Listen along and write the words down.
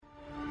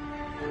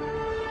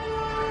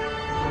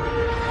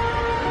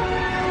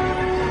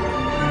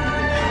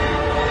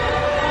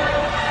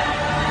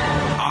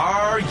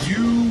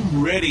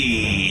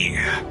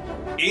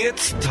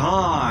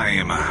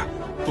time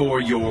for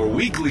your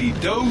weekly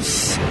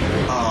dose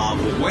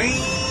of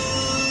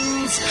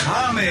Wayne's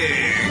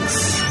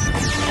Comics.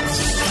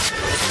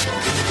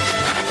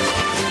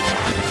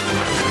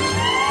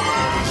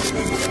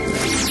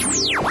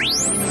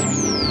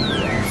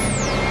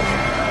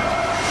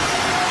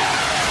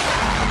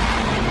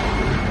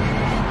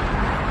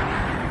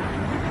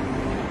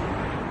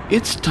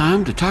 It's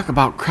time to talk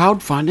about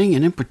crowdfunding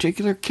and in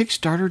particular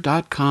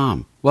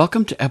Kickstarter.com.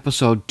 Welcome to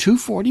episode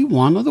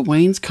 241 of the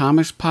Wayne's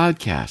Comics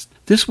podcast.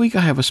 This week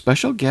I have a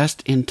special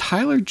guest in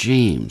Tyler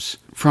James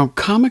from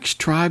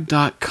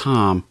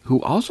ComixTribe.com,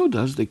 who also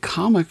does the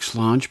Comics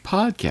Launch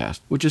podcast,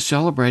 which is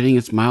celebrating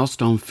its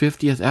milestone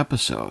 50th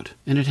episode.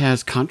 And it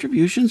has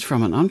contributions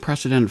from an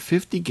unprecedented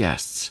 50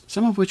 guests,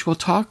 some of which we'll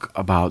talk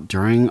about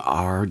during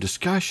our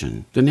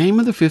discussion. The name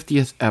of the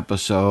 50th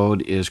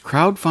episode is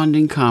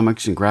Crowdfunding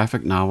Comics and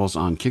Graphic Novels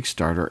on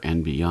Kickstarter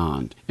and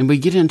Beyond. And we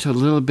get into a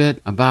little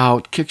bit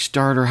about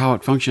Kickstarter, how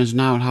it functions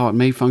now and how it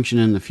may function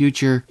in the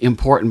future,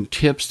 important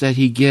tips that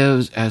he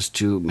gives as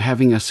to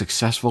having a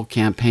successful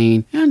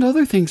campaign, and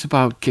other things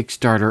about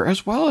Kickstarter,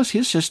 as well as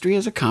his history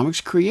as a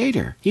comics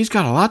creator. He's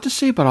got a lot to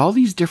say about all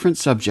these different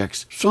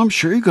subjects, so I'm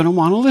sure you're going to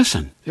want to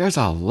listen. There's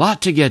a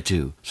lot to get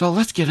to, so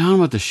let's get on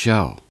with the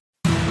show.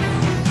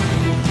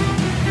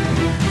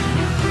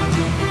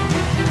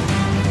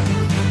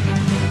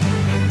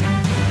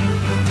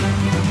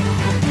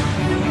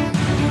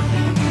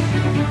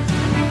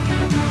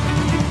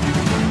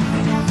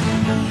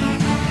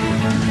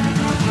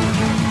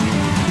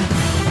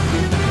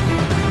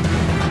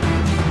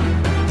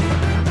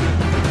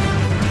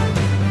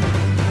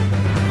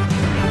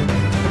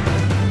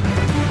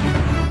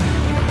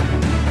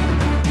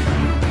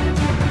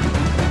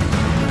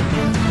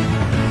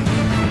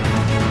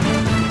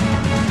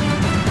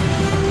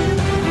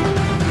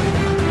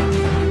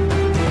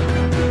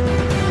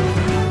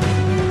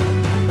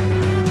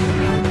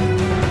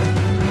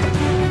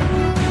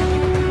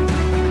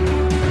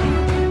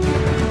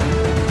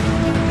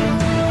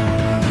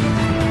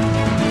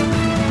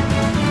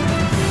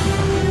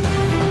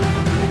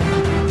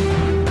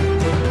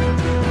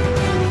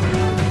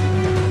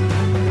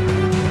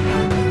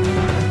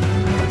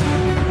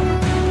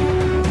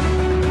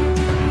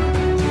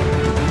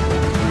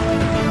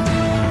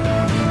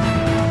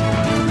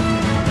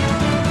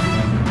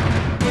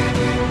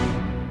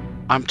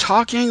 I'm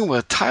talking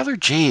with Tyler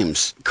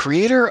James,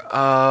 creator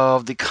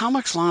of the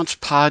Comics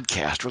Launch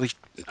podcast, really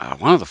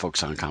one of the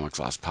folks on Comics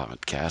Launch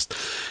podcast,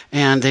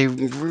 and they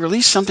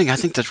released something I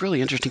think that's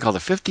really interesting called the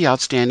 50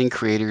 Outstanding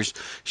Creators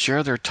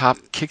Share Their Top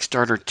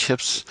Kickstarter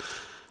Tips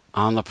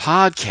on the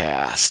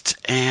podcast.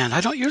 And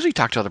I don't usually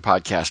talk to other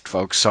podcast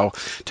folks, so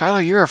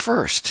Tyler, you're a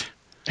first.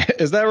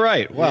 Is that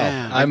right? Well,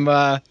 yeah. I'm,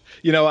 I,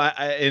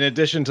 in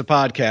addition to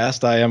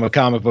podcast, I am a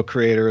comic book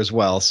creator as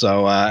well.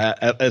 So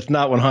it's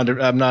not 100.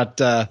 I'm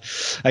not. I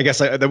guess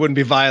that wouldn't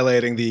be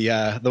violating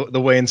the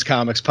Wayne's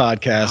Comics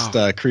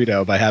podcast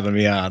credo by having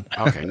me on.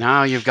 Okay,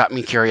 now you've got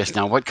me curious.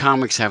 Now, what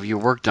comics have you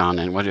worked on,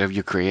 and what have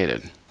you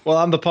created? Well,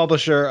 I'm the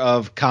publisher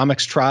of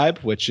Comics Tribe,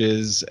 which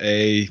is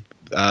a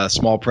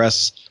small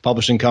press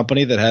publishing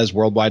company that has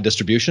worldwide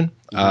distribution.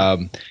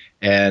 Mm-hmm.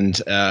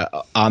 And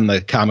on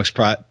the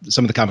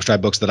some of the Comics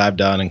Tribe books that I've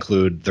done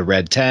include The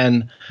Red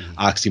 10,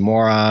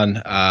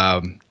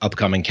 Oxymoron,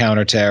 upcoming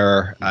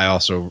Counter-Terror. I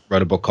also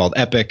wrote a book called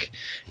Epic,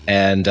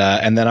 and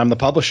then I'm the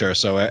publisher.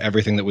 So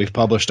everything that we've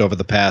published over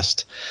the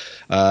past,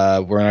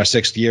 we're in our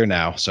 6th year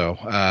now. So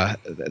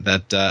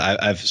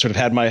I've sort of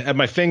had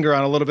my finger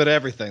on a little bit of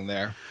everything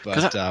there.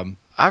 But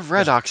I've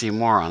read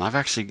Oxymoron. I've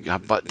actually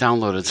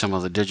downloaded some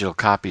of the digital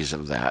copies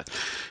of that,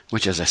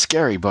 which is a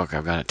scary book,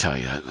 I've got to tell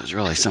you. It was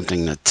really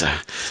something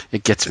that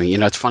it gets me. You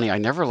know, it's funny. I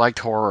never liked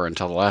horror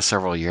until the last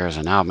several years,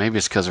 and now maybe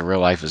it's because real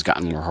life has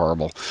gotten more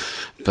horrible.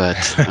 But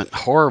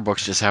horror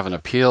books just have an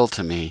appeal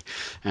to me,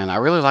 and I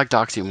really liked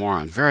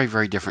Oxymoron. Very,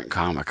 very different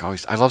comic. I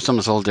love something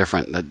that's a little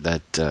different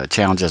that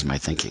challenges my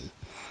thinking.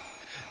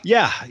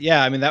 Yeah.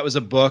 I mean, that was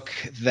a book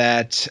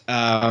that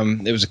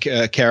it was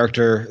a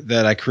character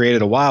that I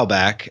created a while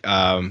back,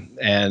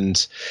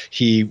 and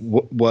he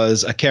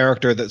was a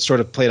character that sort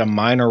of played a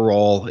minor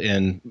role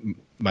in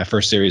my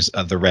first series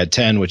of The Red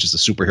 10, which is a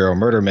superhero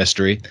murder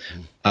mystery.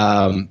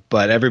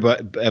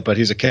 But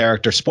he's a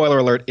character, spoiler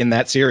alert, in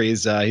that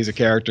series. He's a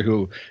character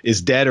who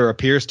is dead or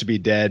appears to be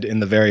dead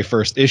in the very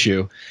first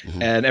issue.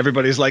 Mm-hmm. And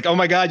everybody's like, oh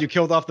my God, you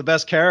killed off the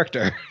best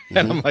character. Mm-hmm.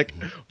 And I'm like,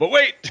 but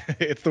wait,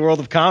 it's the world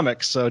of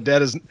comics. So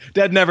dead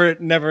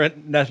never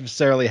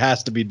necessarily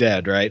has to be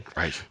dead. Right.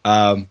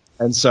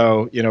 And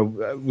so,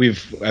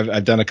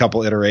 I've done a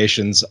couple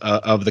iterations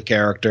of the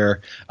character.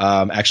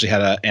 Actually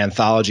had an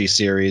anthology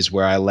series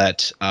where I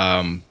let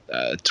 10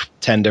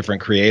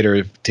 different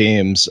creative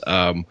teams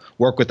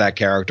work with that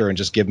character and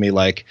just give me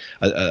like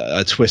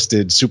a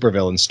twisted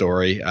supervillain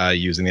story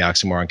using the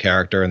Oxymoron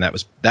character. And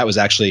that was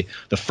actually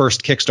the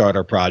first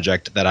Kickstarter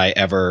project that I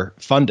ever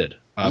funded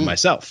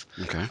myself.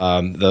 Okay.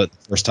 The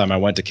first time I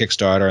went to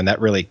Kickstarter, and that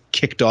really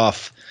kicked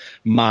off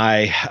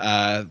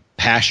my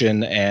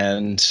passion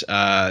and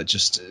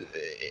just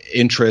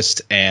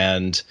interest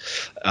and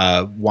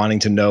wanting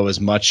to know as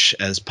much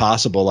as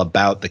possible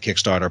about the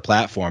Kickstarter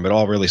platform. It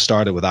all really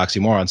started with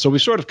Oxymoron. So we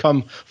sort of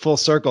come full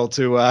circle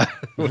to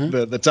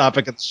the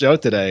topic of the show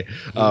today,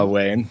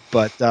 Wayne.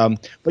 But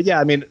yeah,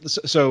 I mean,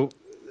 so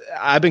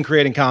I've been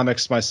creating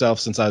comics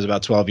myself since I was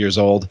about 12 years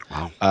old.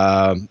 Wow.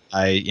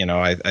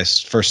 I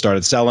first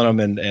started selling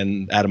them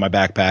and out of my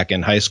backpack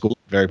in high school.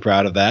 Very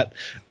proud of that.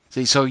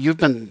 See, so you've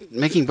been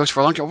making books for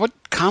a long time. What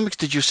comics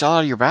did you sell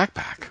out of your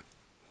backpack?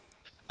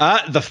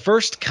 The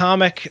first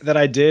comic that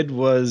I did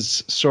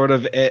was sort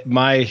of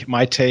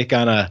my take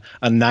on a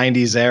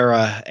 90s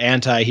era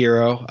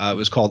anti-hero. It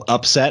was called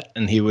Upset,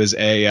 and he was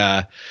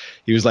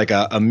like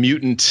a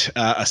mutant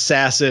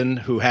assassin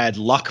who had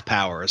luck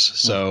powers.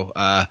 So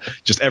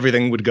just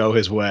everything would go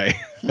his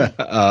way.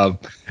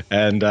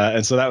 And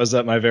so that was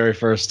my very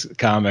first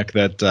comic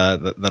that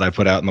I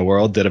put out in the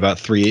world. Did about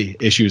 3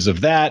 issues of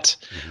that.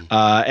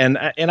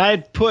 And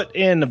I'd put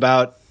in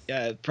about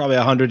probably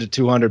 100 to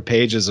 200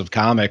 pages of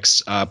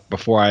comics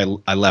before I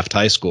left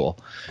high school.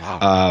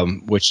 Wow.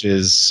 Which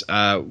is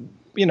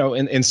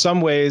in some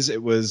ways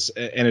it was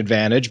an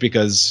advantage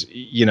because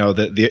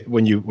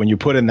when you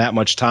put in that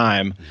much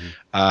time,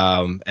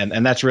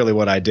 and that's really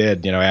what I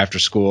did. After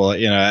school,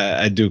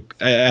 I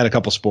had a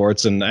couple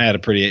sports and I had a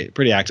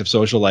pretty active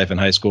social life in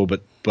high school.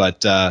 But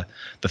the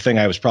thing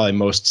I was probably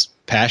most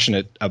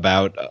passionate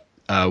about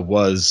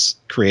was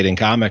creating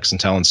comics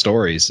and telling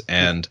stories,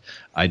 and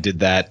I did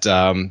that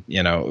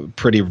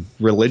pretty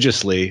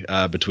religiously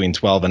between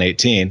 12 and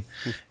 18,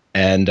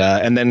 and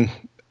then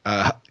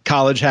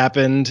college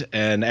happened,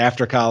 and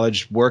after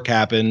college, work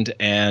happened,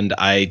 and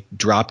I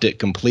dropped it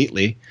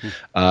completely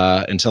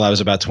until I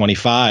was about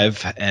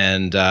 25,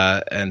 and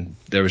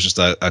there was just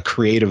a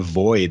creative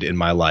void in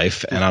my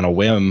life, and on a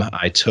whim,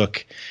 I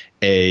took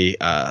a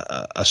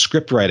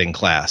script writing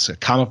class, a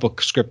comic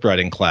book script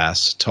writing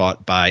class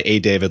taught by A.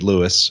 David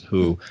Lewis,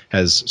 who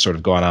has sort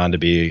of gone on to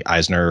be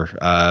Eisner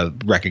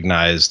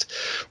recognized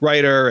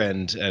writer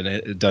and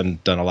done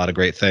a lot of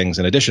great things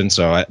in addition.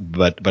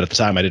 But at the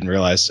time I didn't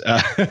realize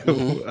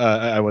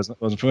I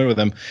wasn't familiar with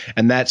him.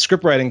 And that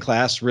script writing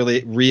class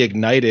really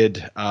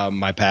reignited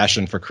my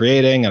passion for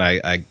creating, and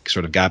I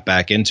sort of got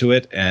back into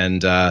it,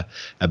 and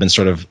I've been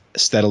sort of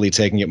steadily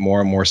taking it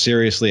more and more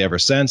seriously ever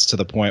since, to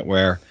the point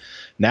where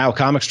now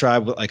Comics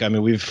Tribe,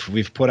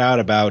 we've put out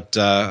about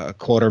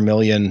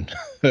 250,000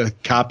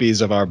 copies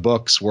of our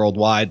books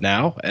worldwide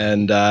now,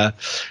 and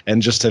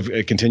just have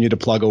continued to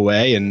plug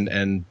away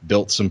and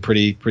built some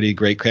pretty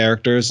great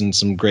characters and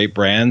some great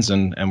brands,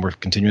 and we're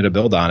continuing to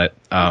build on it.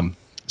 But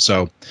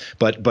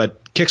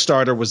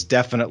Kickstarter was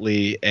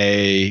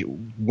definitely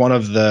one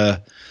of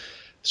the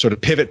sort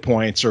of pivot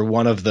points, or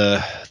one of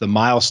the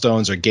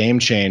milestones or game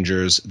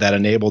changers that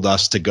enabled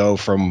us to go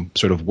from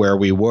sort of where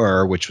we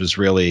were, which was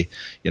really,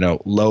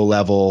 low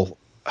level,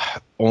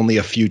 only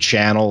a few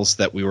channels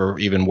that we were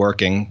even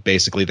working,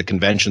 basically the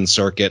convention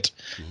circuit,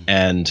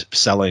 and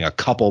selling a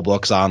couple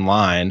books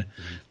online,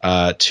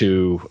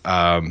 to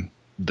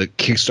the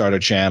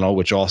Kickstarter channel,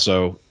 which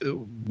also,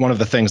 one of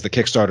the things that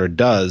Kickstarter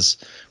does,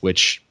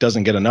 which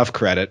doesn't get enough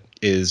credit,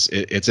 is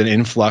it's an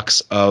influx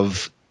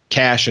of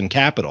cash and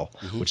capital,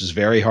 which is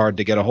very hard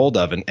to get a hold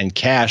of. And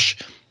cash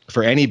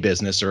for any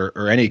business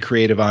or any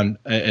creative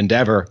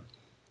endeavor,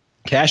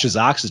 cash is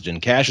oxygen,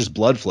 cash is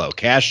blood flow,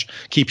 cash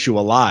keeps you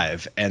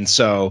alive. And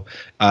so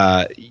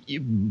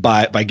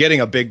by getting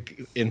a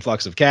big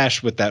influx of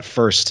cash with that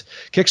first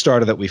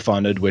Kickstarter that we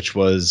funded, which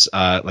was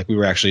we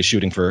were actually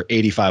shooting for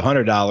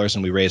 $8,500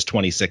 and we raised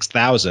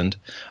 $26,000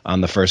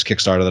 on the first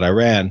Kickstarter that I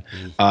ran,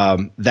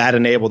 that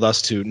enabled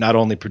us to not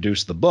only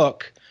produce the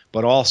book,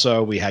 but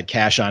also we had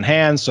cash on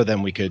hand, so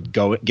then we could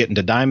get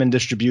into diamond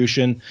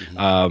distribution,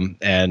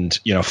 and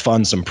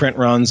fund some print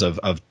runs of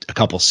a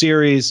couple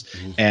series,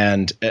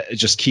 and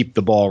just keep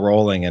the ball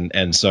rolling.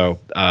 And so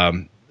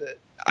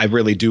I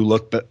really do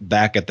look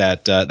back at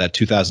that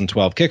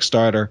 2012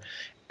 Kickstarter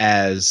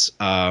as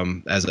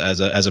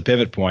a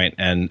pivot point,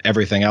 and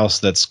everything else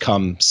that's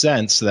come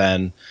since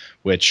then,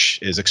 which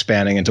is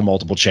expanding into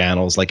multiple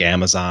channels like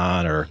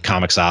Amazon or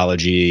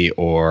Comixology,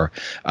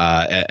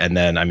 and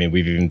then,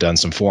 we've even done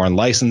some foreign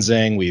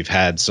licensing. We've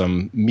had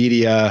some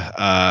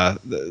media,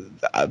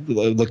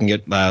 looking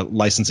at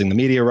licensing the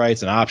media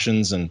rights and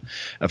options, and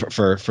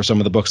for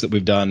some of the books that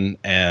we've done,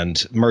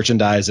 and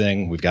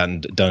merchandising. We've gotten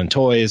done in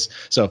toys.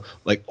 So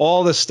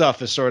all this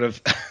stuff is sort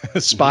of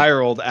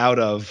spiraled out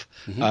of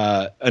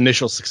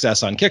initial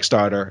success on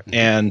Kickstarter,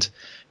 and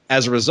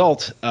as a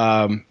result,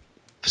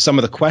 some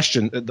of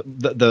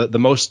the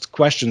most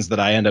questions that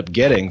I end up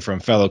getting from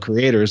fellow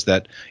creators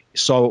that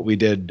saw what we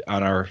did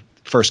on our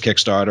first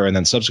Kickstarter and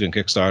then subsequent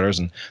Kickstarters,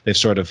 and they've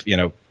sort of,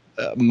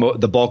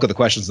 the bulk of the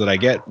questions that I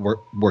get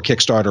were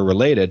Kickstarter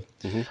related.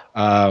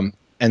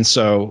 And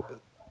so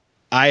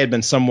I had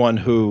been someone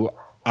who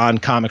on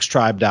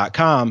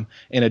comicstribe.com,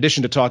 in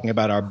addition to talking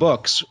about our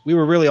books, we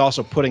were really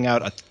also putting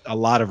out a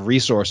lot of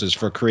resources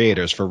for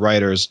creators, for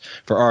writers,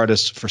 for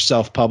artists, for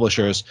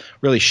self-publishers,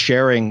 really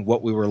sharing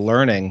what we were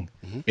learning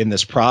in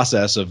this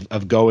process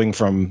of going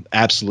from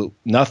absolute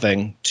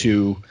nothing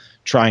to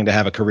trying to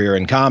have a career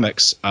in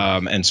comics,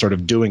 and sort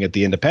of doing it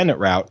the independent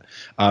route.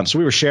 So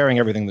we were sharing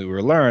everything that we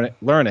were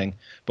learning.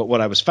 But what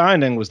I was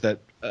finding was that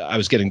I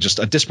was getting just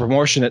a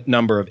disproportionate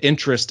number of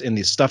interest in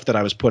the stuff that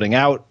I was putting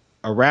out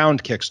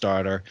around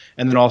Kickstarter,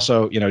 and then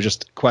also,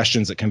 just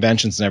questions at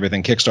conventions and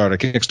everything.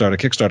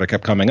 Kickstarter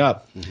kept coming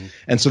up.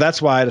 And so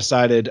that's why I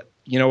decided,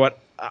 you know what,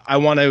 I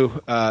want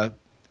to,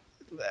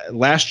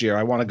 last year,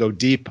 I want to go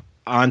deep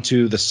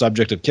onto the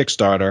subject of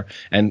Kickstarter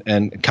and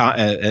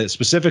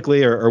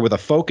specifically or with a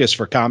focus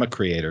for comic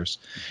creators,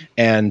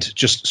 and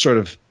just sort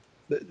of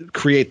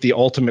create the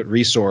ultimate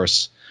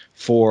resource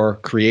for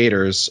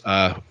creators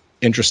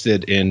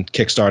interested in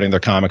kickstarting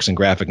their comics and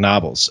graphic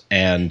novels.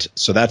 And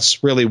so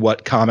that's really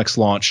what Comics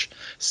Launch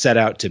set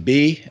out to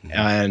be,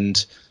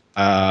 and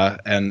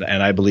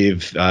I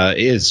believe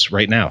is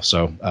right now.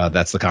 So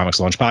that's the Comics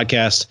Launch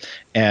podcast.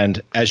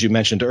 And as you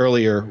mentioned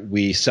earlier,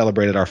 we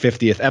celebrated our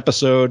 50th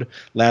episode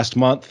last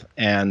month,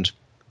 and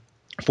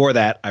for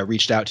that, I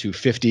reached out to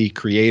 50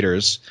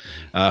 creators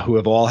who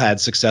have all had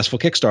successful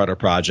Kickstarter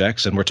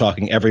projects, and we're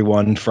talking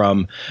everyone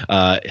from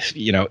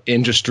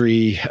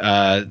industry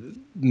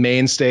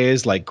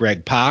mainstays like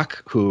Greg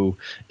Pak, who,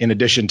 in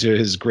addition to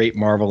his great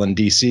Marvel and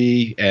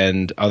DC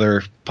and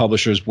other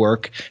publishers'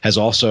 work, has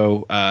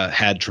also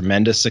had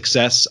tremendous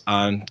success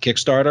on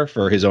Kickstarter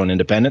for his own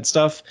independent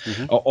stuff,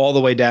 all the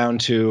way down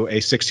to a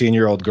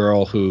 16-year-old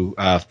girl who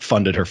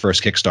funded her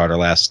first Kickstarter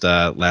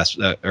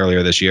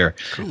earlier this year,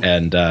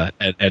 and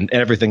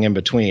everything in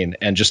between,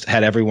 and just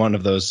had every one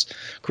of those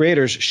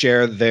creators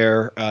share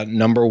their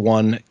number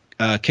one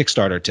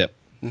Kickstarter tip.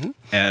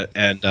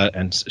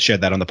 And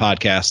shared that on the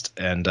podcast,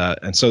 and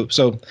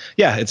so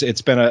yeah,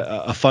 it's been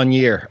a fun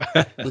year.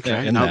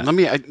 Okay, now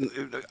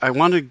I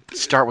want to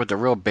start with the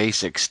real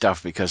basic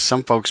stuff, because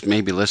some folks may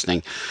be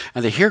listening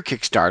and they hear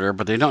Kickstarter,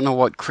 but they don't know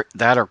what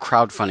that or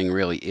crowdfunding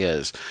really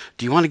is.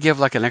 Do you want to give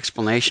like an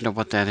explanation of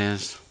what that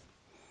is?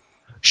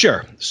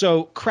 Sure.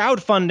 So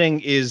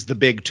crowdfunding is the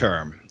big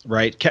term,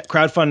 right?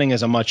 Crowdfunding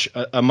is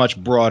a much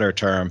broader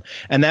term,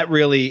 and that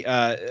really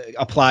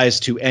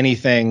applies to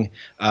anything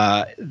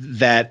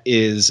that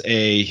is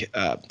a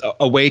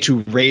way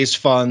to raise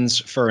funds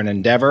for an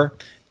endeavor,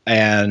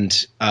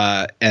 and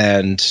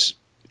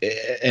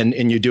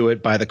you do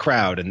it by the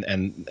crowd,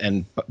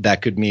 and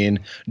that could mean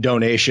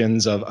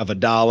donations of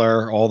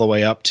 $1 all the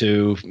way up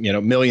to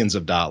millions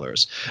of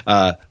dollars.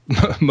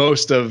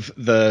 Most of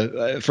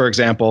for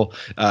example,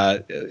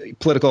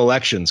 political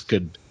elections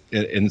could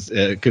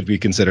be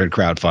considered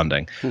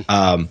crowdfunding,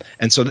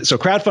 and so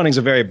crowdfunding is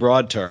a very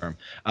broad term.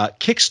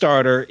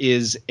 Kickstarter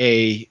is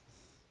a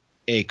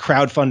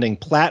crowdfunding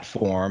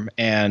platform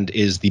and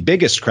is the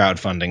biggest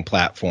crowdfunding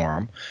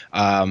platform.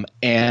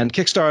 And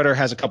Kickstarter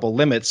has a couple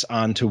limits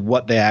on to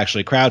what they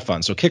actually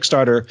crowdfund. So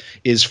Kickstarter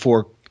is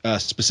for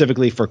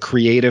specifically for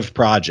creative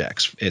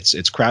projects.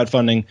 It's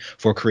crowdfunding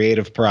for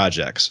creative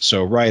projects.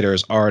 So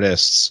writers,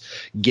 artists,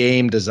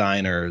 game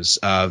designers,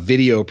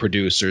 video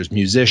producers,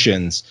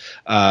 musicians.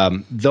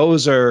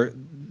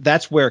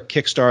 That's where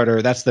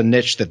Kickstarter, that's the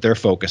niche that they're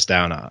focused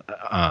down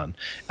on.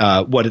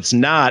 What it's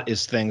not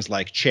is things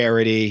like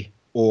charity,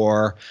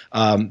 or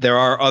there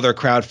are other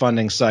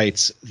crowdfunding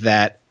sites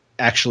that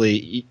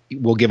actually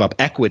will give up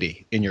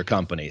equity in your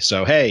company.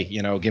 So, hey,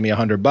 give me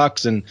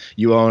 $100 and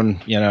you own,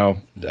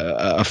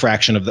 a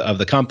fraction of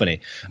the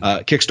company.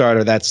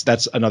 Kickstarter,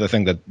 that's another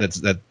thing that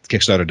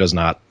Kickstarter does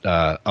not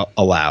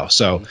allow.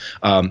 So,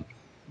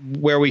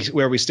 where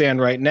we stand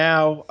right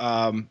now,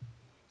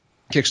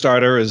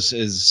 Kickstarter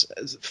is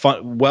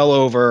well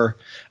over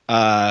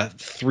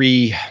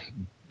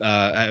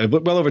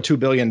 $2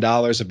 billion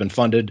have been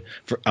funded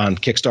on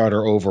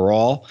Kickstarter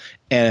overall,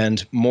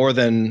 and more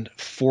than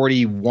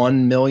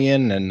 41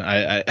 million. And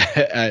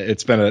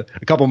it's been a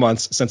couple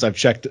months since I've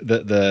checked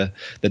the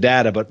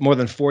data, but more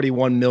than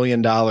 $41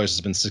 million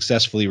has been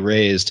successfully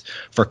raised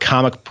for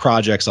comic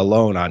projects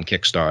alone on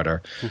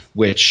Kickstarter,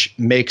 which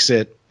makes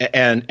it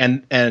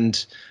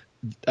and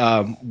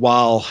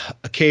while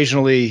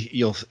occasionally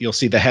you'll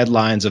see the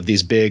headlines of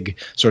these big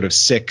sort of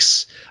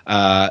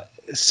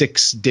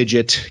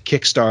six-digit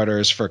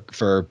Kickstarters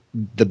for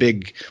the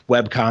big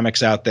web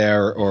comics out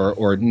there,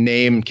 or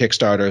named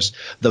Kickstarters,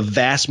 the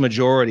vast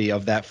majority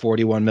of that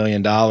 $41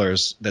 million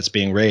that's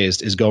being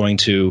raised is going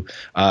to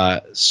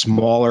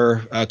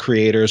smaller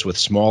creators with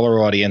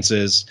smaller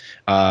audiences,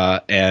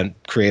 and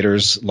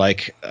creators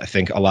like, I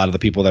think, a lot of the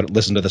people that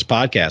listen to this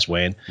podcast,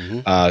 Wayne,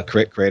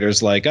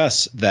 creators like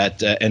us.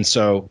 And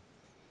so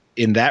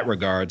in that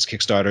regards,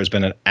 Kickstarter has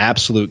been an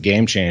absolute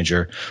game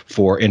changer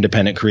for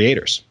independent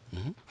creators.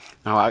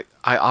 Now,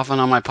 I often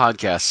on my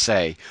podcast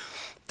say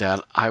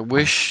that I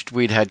wished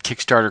we'd had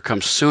Kickstarter come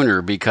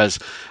sooner, because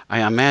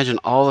I imagine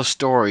all the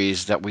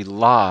stories that we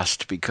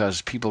lost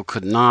because people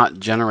could not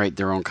generate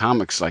their own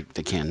comics like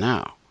they can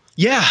now.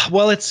 Yeah,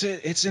 well, it's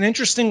an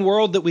interesting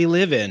world that we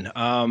live in.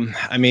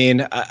 I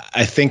mean,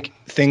 I think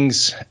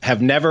it's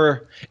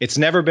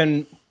never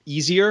been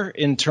easier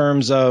in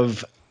terms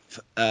of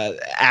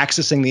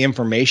accessing the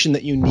information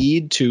that you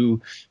need to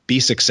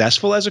be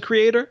successful as a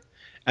creator.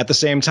 At the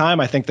same time,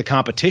 I think the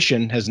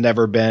competition has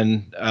never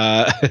been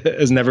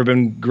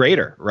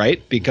greater,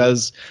 right?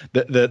 Because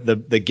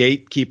the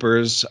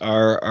gatekeepers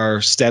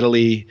are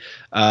steadily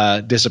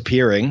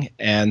disappearing,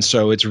 and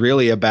so it's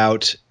really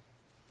about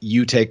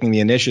you taking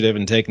the initiative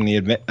and taking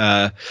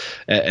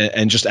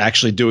and just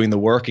actually doing the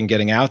work and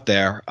getting out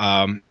there.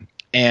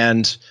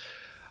 And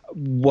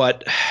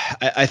what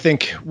I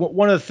think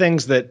one of the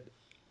things that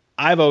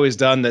I've always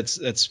done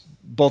that's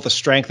both a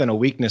strength and a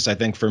weakness, I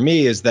think, for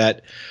me, is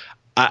that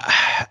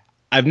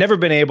I've never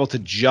been able to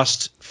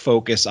just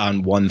focus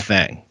on one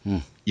thing.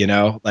 You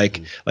know,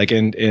 like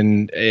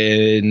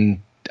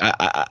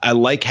I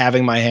like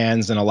having my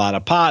hands in a lot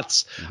of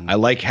pots. I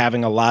like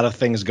having a lot of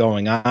things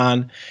going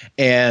on.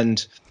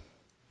 And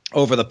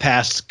over the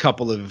past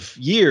couple of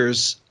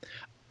years,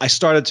 I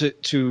started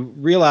to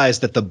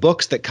realize that the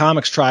books that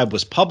Comics Tribe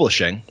was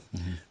publishing,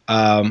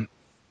 from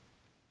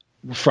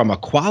a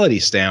quality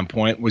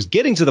standpoint, was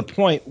getting to the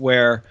point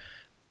where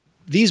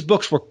these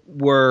books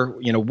were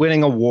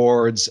winning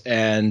awards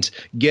and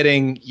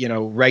getting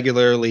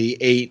regularly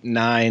 8,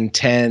 9,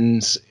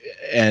 10s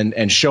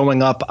and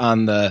showing up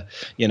on the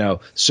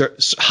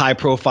high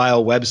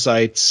profile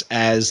websites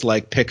as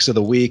like picks of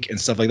the week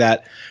and stuff like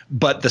that.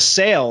 But the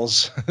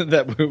sales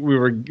that we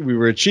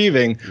were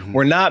achieving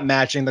were not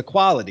matching the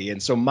quality,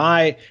 and so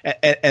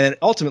and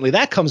ultimately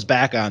that comes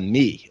back on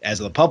me as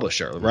the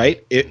publisher,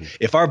 right?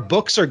 If our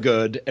books are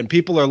good and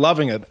people are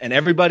loving them and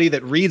everybody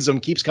that reads them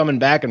keeps coming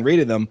back and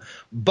reading them,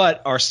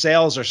 but our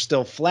sales are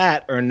still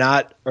flat or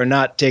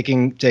not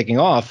taking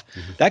off,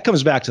 that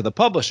comes back to the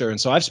publisher.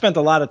 And so I've spent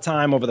a lot of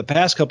time over the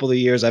past couple of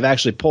years. I've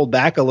actually pulled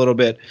back a little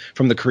bit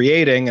from the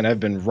creating, and I've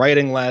been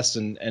writing less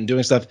and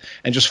doing stuff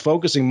and just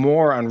focusing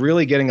more on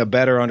really getting a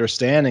better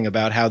understanding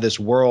about how this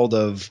world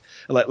of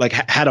like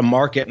how to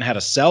market and how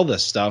to sell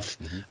this stuff,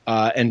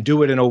 and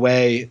do it in a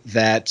way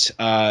that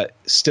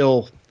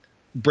still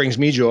brings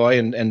me joy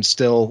and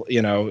still,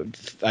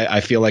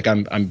 I feel like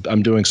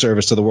I'm doing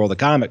service to the world of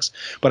comics.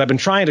 But I've been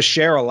trying to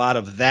share a lot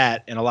of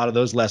that and a lot of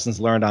those lessons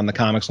learned on the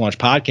Comics Launch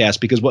podcast,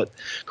 because what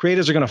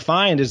creators are going to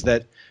find is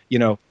that,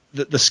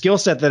 the skill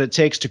set that it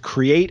takes to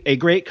create a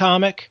great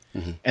comic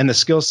and the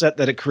skill set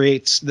that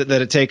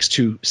it takes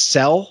to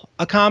sell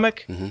a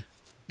comic,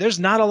 there's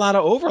not a lot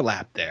of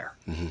overlap there.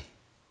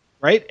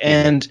 Right.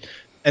 And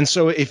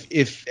so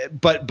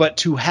but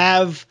to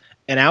have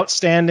an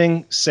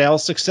outstanding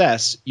sales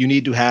success, you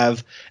need to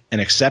have an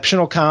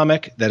exceptional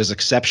comic that is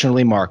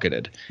exceptionally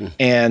marketed.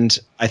 And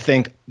I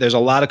think there's a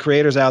lot of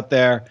creators out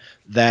there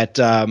that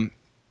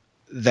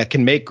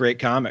can make great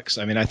comics.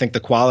 I mean, I think the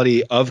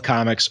quality of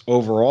comics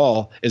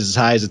overall is as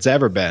high as it's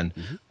ever been.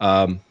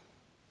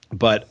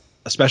 But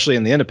especially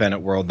in the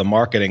independent world, the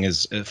marketing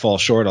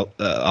falls short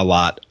a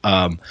lot.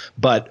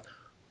 But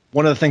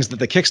one of the things that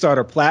the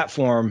Kickstarter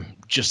platform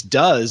just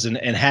does and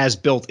has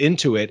built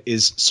into it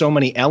is so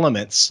many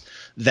elements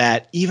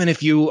that even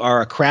if you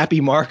are a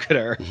crappy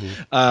marketer,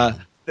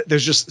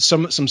 there's just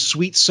some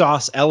sweet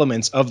sauce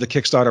elements of the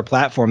Kickstarter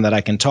platform that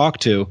I can talk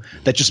to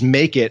that just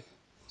make it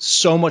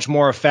so much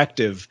more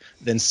effective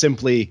than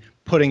simply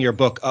putting your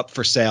book up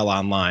for sale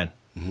online.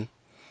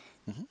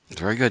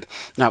 Very good.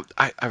 Now,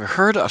 I've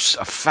heard a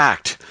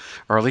fact,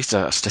 or at least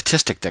a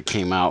statistic that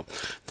came out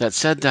that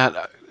said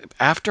that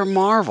after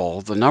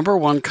Marvel, the number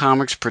one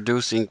comics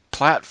producing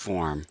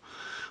platform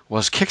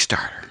was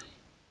Kickstarter.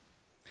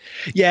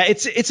 Yeah,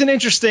 it's an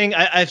interesting.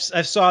 I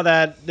saw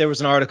that there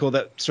was an article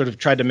that sort of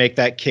tried to make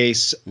that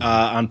case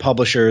on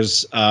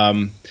publishers.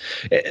 I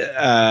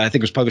think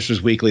it was Publishers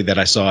Weekly that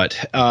I saw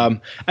it. I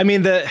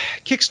mean, the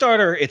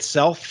Kickstarter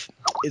itself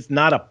is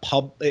not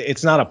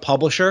a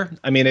publisher.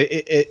 I mean,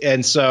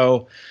 and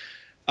so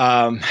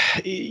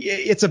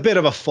it's a bit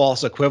of a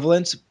false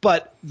equivalence.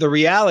 But the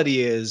reality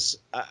is,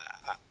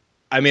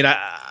 I mean,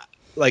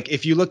 like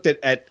if you looked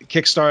at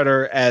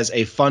Kickstarter as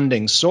a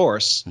funding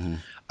source,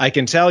 I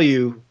can tell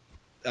you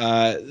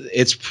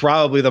it's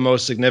probably the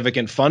most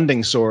significant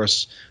funding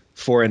source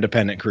for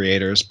independent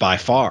creators by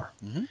far.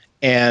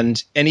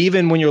 And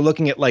even when you're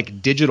looking at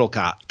like digital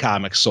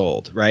comics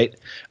sold, right?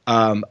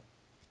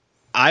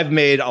 I've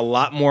made a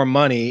lot more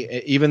money,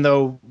 even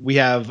though we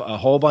have a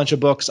whole bunch of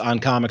books on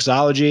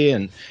Comixology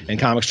and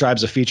Comics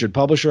Tribe's a featured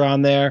publisher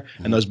on there,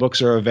 and those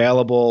books are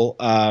available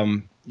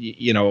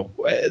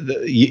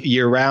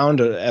year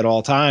round at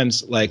all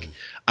times. Like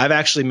I've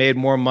actually made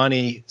more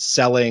money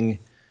selling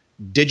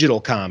digital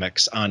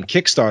comics on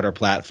Kickstarter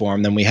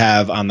platform than we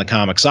have on the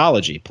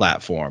Comixology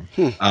platform.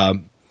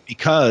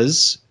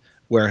 Because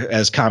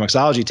whereas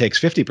Comixology takes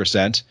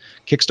 50%,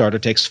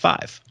 Kickstarter takes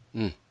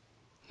 5%.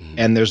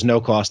 And there's no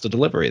cost of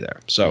delivery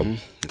there. So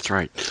that's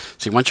right.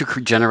 See, once you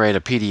generate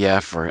a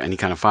PDF or any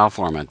kind of file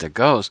format that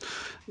goes,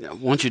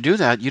 once you do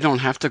that, you don't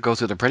have to go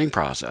through the printing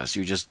process.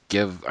 You just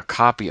give a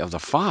copy of the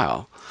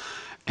file,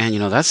 And,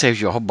 that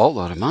saves you a whole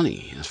boatload of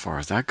money as far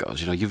as that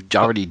goes. You've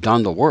already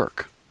done the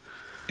work.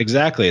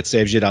 Exactly. It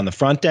saves you on the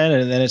front end,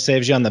 and then it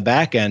saves you on the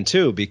back end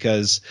too,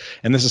 because,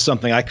 and this is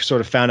something I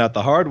sort of found out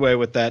the hard way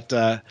with that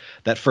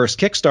first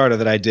Kickstarter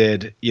that I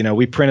did.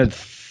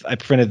 I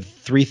printed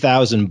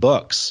 3,000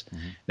 books.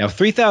 Mm-hmm. Now,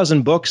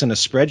 3,000 books in a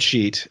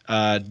spreadsheet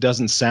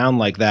doesn't sound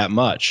like that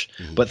much,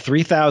 but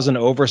 3,000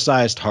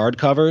 oversized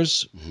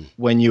hardcovers,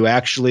 when you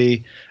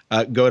actually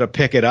go to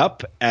pick it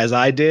up, as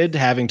I did,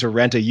 having to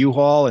rent a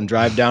U-Haul and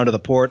drive down to the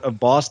port of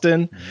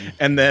Boston,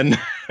 and then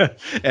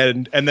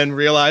and then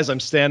realize I'm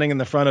standing in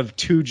the front of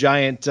two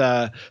giant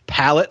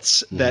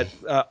pallets that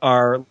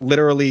are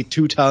literally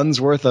 2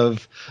 tons worth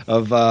of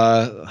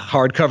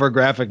hardcover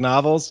graphic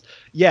novels.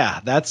 Yeah,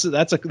 there's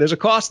a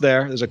cost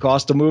there. There's a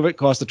cost to move it,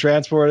 cost to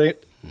transport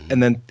it.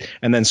 And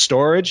then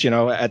storage.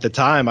 At the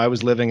time I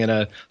was living in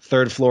a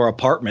 3rd floor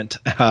apartment.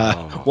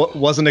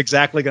 Wasn't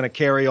exactly going to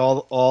carry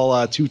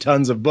all 2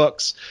 tons of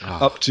books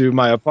up to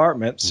my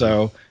apartment.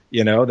 So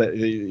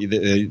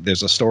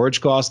there's a storage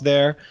cost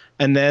there,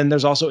 and then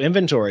there's also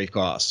inventory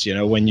costs.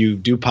 When you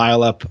do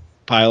pile up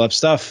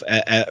stuff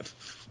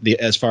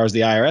as far as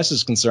the IRS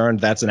is concerned,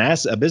 that's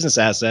a business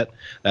asset.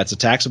 That's a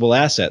taxable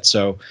asset.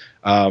 So,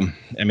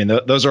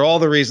 those are all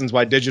the reasons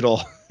why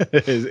digital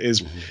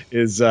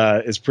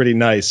is pretty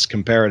nice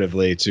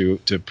comparatively to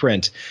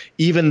print.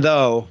 Even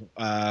though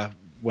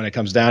when it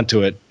comes down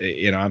to it,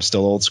 I'm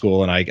still old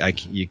school,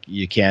 and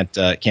you can't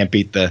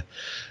beat the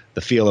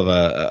feel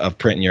of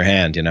print in your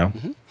hand.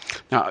 Mm-hmm.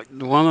 Now,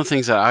 one of the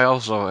things that I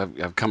also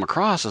have come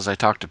across as I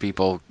talk to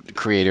people,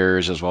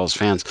 creators as well as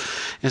fans,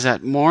 is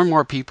that more and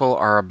more people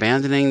are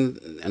abandoning,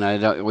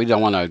 and we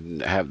don't want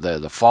to have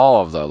the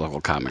fall of the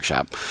local comic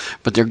shop,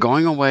 but they're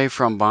going away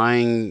from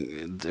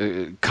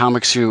buying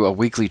comics through a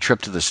weekly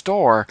trip to the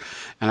store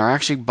and are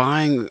actually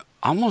buying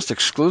almost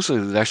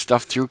exclusively their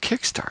stuff through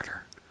Kickstarter.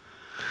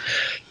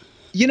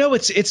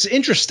 It's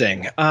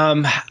interesting.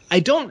 I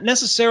don't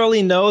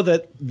necessarily know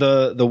that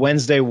the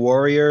Wednesday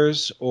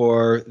Warriors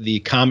or the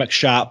comic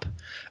shop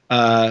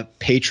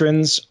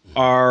patrons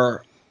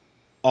are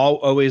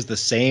always the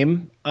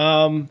same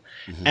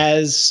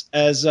as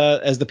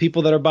the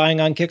people that are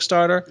buying on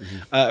Kickstarter,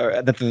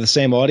 that they're the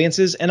same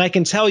audiences. And I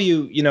can tell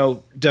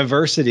you,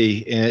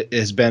 diversity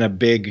has been a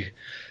big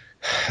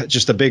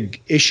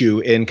issue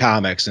in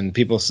comics, and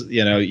people,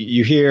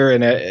 you hear,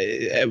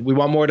 and we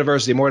want more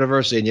diversity,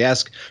 and you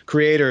ask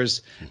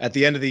creators at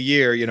the end of the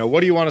year,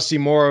 what do you want to see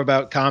more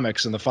about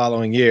comics in the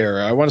following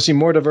year? I want to see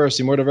more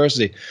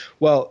diversity.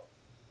 Well,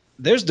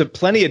 there's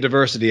plenty of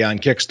diversity on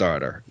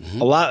Kickstarter,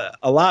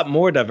 a lot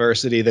more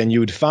diversity than you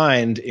would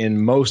find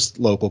in most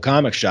local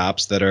comic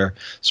shops that are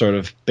sort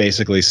of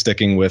basically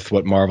sticking with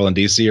what Marvel and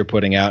DC are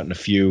putting out and a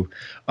few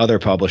other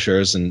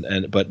publishers,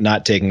 but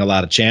not taking a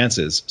lot of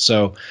chances.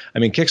 So,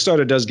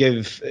 Kickstarter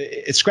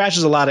it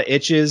scratches a lot of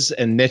itches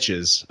and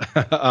niches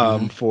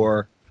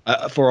for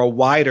a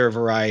wider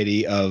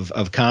variety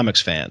of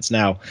comics fans.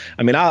 Now,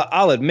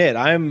 I'll admit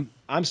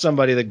I'm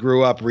somebody that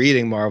grew up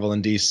reading Marvel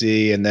and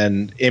DC, and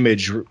then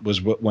Image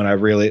was when I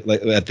really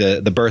at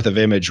the birth of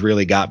Image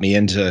really got me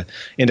into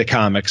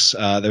comics.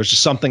 There was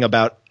just something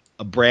about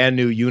a brand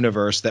new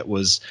universe that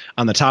was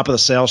on the top of the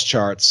sales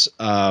charts,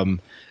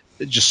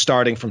 just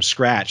starting from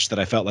scratch, that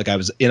I felt like I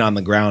was in on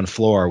the ground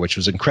floor, which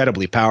was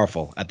incredibly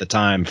powerful at the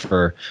time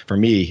for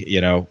me,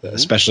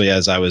 especially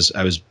as I was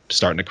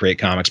starting to create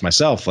comics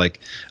myself.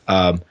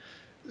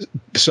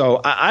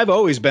 So I've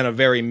always been a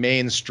very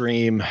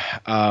mainstream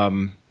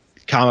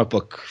comic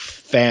book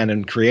fan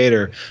and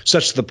creator,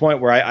 such to the point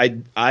where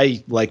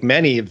I like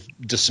many, have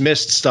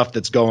dismissed stuff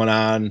that's going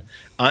on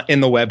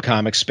in the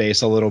webcomic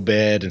space a little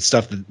bit, and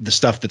the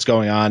stuff that's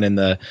going on in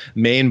the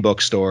main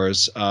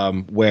bookstores,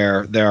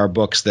 where there are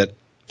books that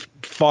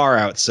far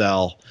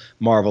outsell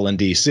Marvel and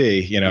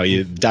DC.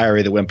 You Diary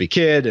of the Wimpy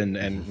Kid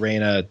and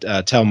Raina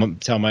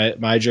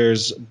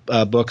Telmajer's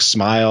books,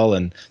 Smile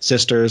and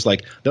Sisters,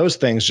 like those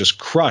things just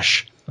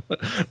crush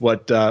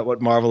what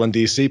Marvel and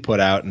DC put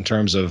out in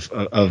terms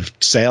of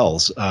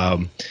sales,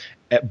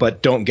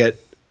 but don't get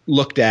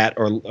looked at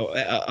or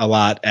a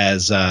lot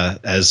as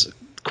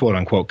quote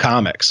unquote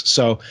comics.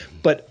 So,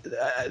 but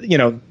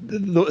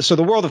so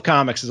the world of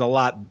comics is a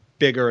lot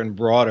bigger and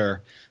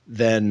broader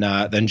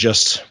than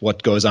just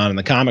what goes on in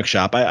the comic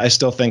shop. I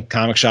still think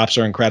comic shops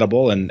are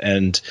incredible,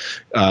 and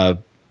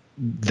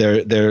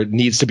there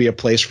needs to be a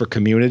place for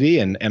community,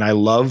 and I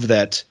love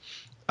that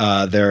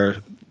their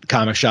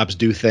comic shops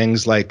do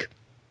things like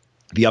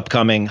the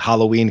upcoming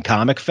Halloween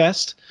Comic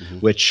Fest,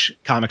 which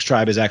Comics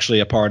Tribe is actually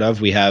a part of.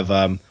 We have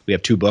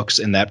 2 books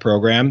in that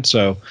program,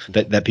 so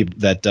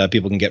that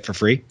people can get for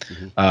free,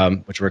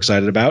 which we're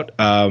excited about.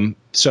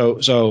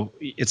 So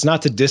it's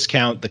not to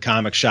discount the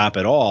comic shop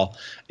at all.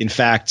 In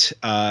fact,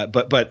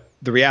 but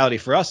the reality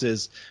for us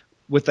is,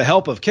 with the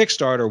help of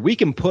Kickstarter, we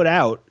can put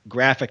out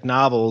graphic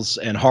novels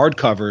and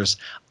hardcovers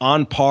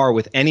on par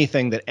with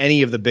anything that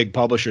any of the big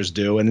publishers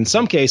do. And in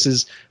some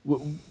cases,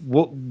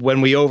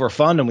 when we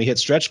overfund and we hit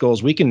stretch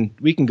goals, we can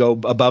go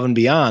above and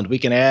beyond. We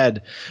can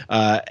add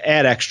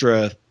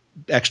extra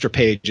extra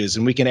pages,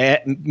 and we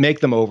can make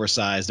them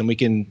oversized, and we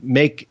can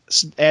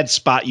add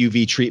spot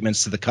UV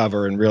treatments to the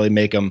cover and really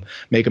make them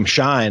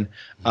shine.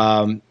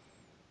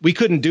 We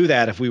couldn't do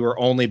that if we were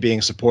only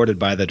being supported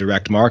by the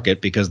direct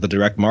market, because the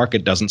direct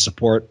market doesn't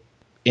support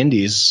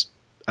indies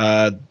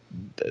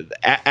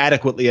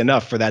adequately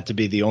enough for that to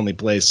be the only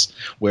place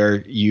where or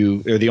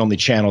the only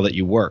channel that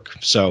you work.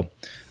 So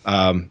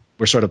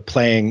we're sort of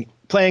playing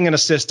in a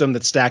system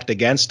that's stacked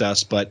against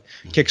us, but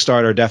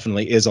Kickstarter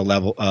definitely is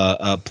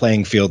a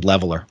playing field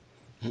leveler.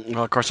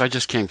 Well, of course, I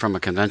just came from a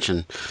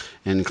convention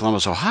in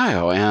Columbus,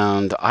 Ohio,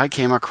 and I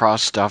came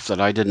across stuff that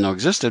I didn't know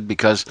existed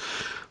because,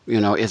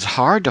 it's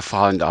hard to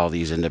find all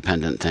these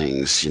independent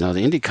things. The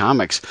indie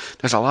comics,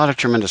 there's a lot of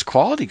tremendous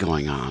quality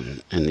going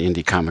on in the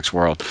indie comics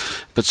world,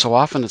 but so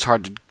often it's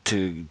hard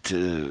to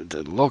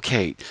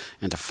locate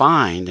and to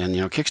find, and,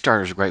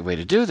 Kickstarter is a great way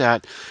to do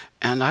that.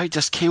 And I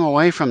just came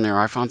away from there.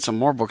 I found some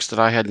more books that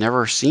I had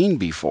never seen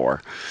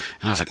before.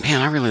 And I was like, man,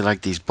 I really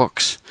like these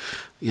books.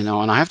 And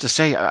I have to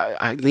say,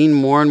 I lean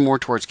more and more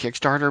towards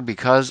Kickstarter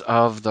because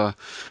of the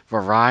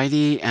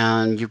variety.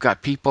 And you've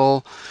got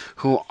people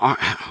who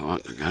I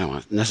don't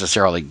want to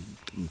necessarily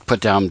put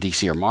down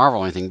DC or Marvel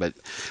or anything, but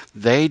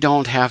they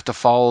don't have to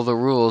follow the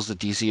rules that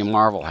DC and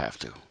Marvel have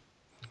to.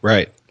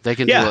 Right. They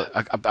can do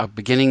a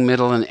beginning,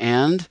 middle, and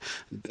end.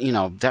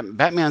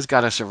 Batman's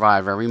got to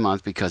survive every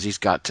month because he's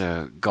got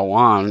to go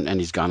on, and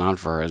he's gone on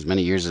for as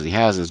many years as he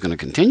has and is going to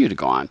continue to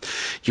go on.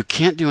 You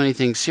can't do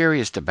anything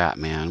serious to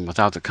Batman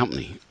without the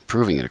company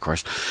proving it, of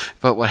course.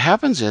 But what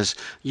happens is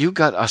you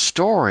got a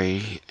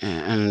story,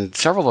 and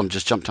several of them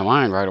just jump to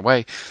mind right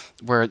away,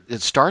 where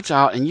it starts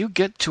out and you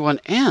get to an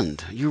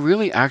end. You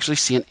really actually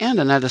see an end,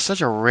 and that is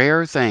such a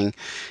rare thing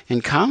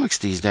in comics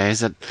these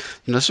days that,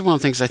 this is one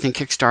of the things I think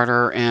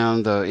Kickstarter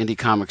and the indie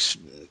comics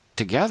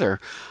together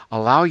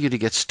allow you to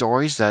get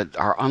stories that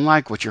are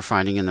unlike what you're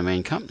finding in the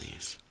main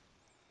companies.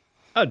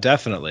 Oh,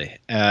 definitely.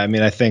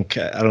 I think,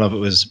 I don't know if it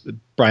was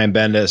Brian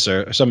Bendis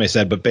or somebody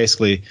said, but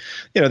basically,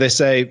 they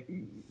say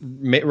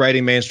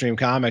writing mainstream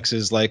comics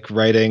is like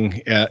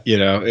writing,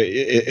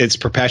 it's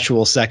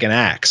perpetual second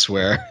acts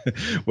where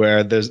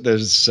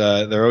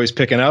they're always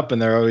picking up,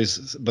 and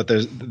but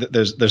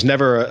there's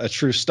never a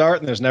true start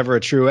and there's never a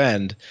true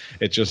end.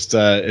 It just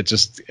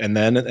and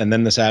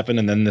then this happened,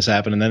 and then this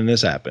happened, and then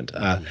this happened.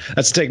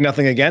 That's to take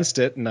nothing against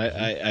it, and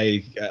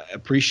I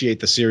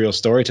appreciate the serial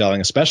storytelling,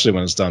 especially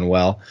when it's done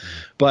well.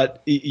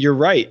 But you're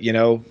right,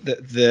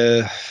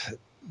 the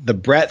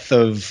breadth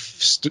of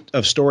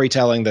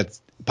storytelling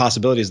that's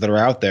possibilities that are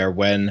out there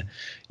when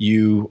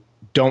you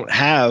don't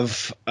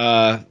have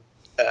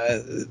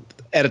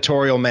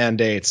editorial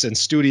mandates and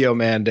studio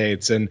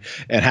mandates and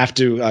have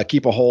to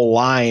keep a whole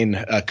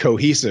line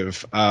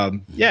cohesive.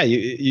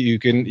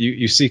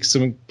 You see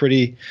some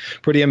pretty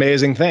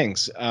amazing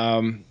things.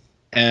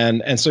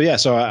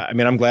 So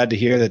I'm glad to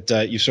hear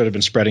that you've sort of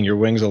been spreading your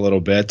wings a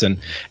little bit, and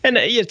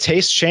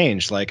tastes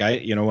change. Like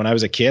when I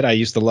was a kid, I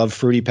used to love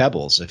Fruity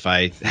Pebbles. If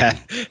I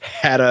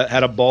had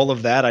a bowl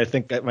of that, I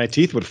think that my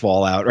teeth would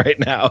fall out right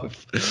now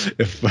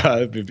if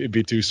it'd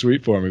be too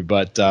sweet for me.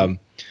 But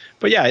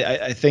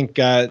I think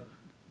that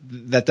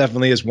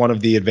definitely is one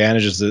of the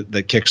advantages that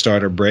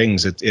Kickstarter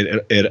brings.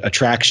 It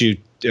attracts you,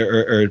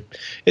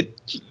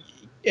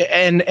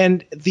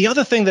 and the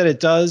other thing that it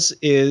does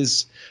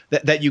is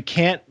that you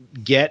can't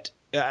get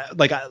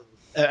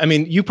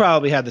you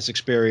probably had this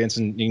experience,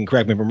 and you can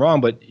correct me if I'm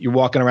wrong, but you're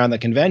walking around the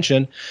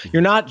convention,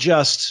 you're not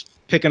just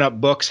picking up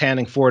books,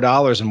 handing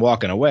 $4 and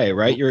walking away,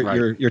 right?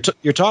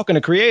 You're talking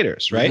to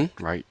creators, right?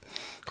 Mm-hmm. Right.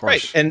 Of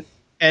course. Right.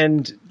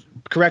 And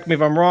correct me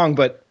if I'm wrong,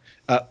 but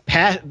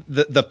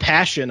the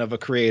passion of a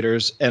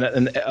creator's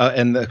and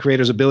the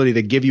creator's ability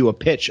to give you a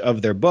pitch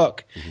of their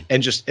book,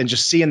 and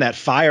just seeing that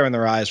fire in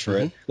their eyes for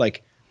it,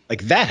 like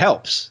that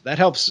helps. That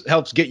helps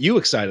get you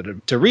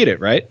excited to read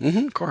it, right?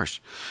 Mm-hmm, of course.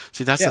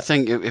 See, that's the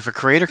thing. If a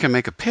creator can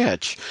make a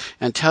pitch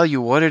and tell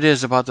you what it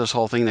is about this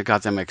whole thing that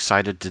got them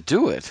excited to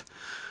do it.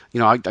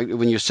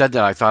 When you said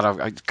that, I thought of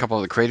a couple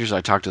of the creators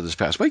I talked to this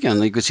past weekend.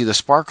 And you could see the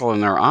sparkle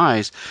in their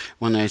eyes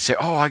when they say,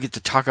 "Oh, I get to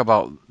talk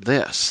about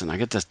this, and I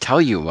get to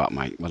tell you about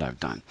what I've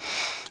done."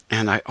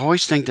 And I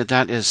always think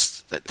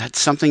that's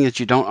something that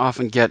you don't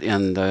often get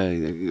in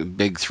the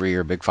big 3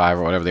 or big 5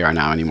 or whatever they are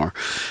now anymore.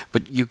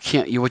 But you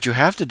can't. What you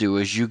have to do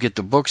is you get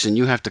the books, and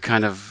you have to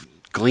kind of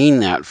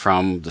glean that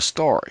from the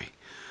story.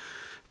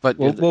 But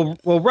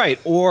right.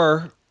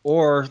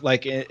 Or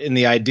like in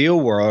the ideal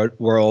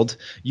world,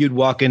 you'd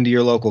walk into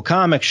your local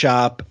comic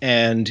shop,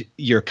 and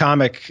your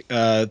comic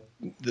the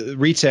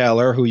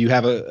retailer who you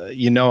have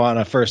on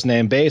a first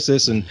name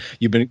basis, and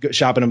you've been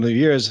shopping him for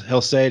years, he'll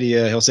say to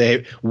you,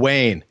 "Hey,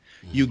 Wayne,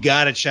 you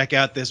got to check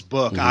out this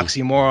book,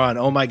 Oxymoron.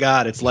 Oh my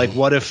God. It's like,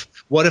 what if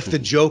the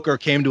Joker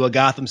came to a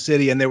Gotham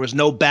City and there was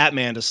no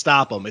Batman to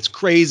stop him? It's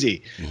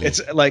crazy." It's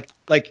like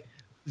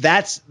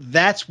that's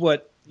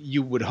what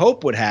you would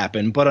hope would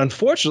happen. But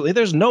unfortunately,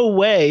 there's no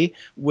way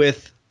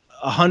with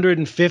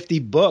 150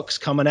 books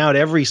coming out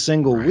every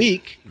single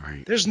week.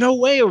 Right. There's no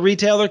way a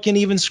retailer can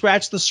even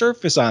scratch the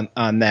surface on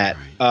that.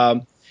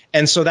 Right.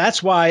 And so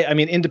that's why, I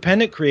mean,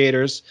 independent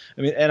creators,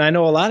 I mean, and I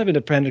know a lot of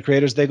independent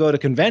creators, they go to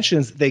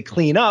conventions, they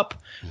clean up,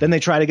 then they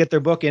try to get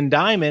their book in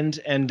Diamond,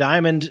 and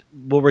Diamond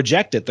will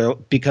reject it.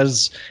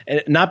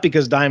 Not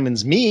because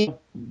Diamond's mean,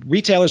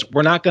 retailers,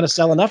 we're not going to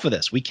sell enough of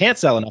this. We can't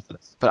sell enough of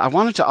this. But I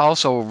wanted to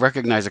also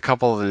recognize a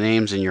couple of the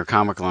names in your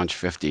Comic Launch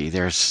 50.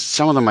 There's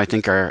some of them I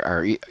think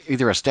are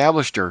either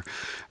established or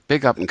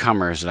big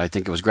up-and-comers that I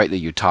think it was great that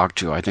you talked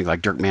to. I think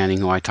like Dirk Manning,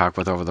 who I talked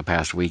with over the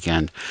past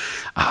weekend.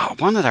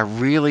 One that I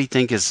really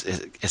think is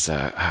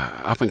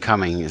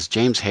up-and-coming is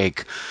James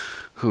Hake,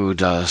 who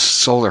does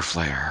Solar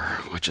Flare,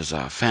 which is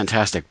a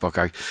fantastic book.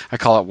 I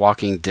call it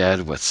Walking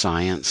Dead with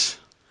science.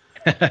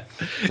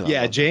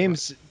 Yeah,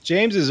 James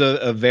is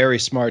a very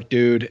smart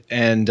dude,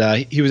 and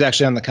he was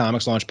actually on the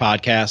Comics Launch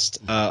podcast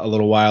a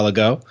little while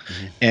ago,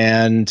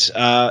 and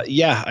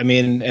I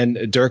mean,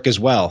 and Dirk as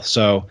well.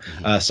 So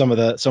some of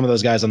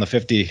those guys on the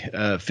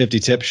 50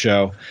 Tips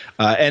show,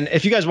 and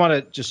if you guys want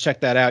to just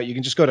check that out, you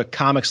can just go to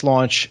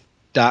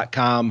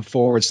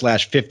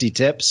comicslaunch.com/50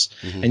 tips,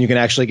 and you can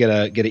actually get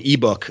an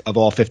ebook of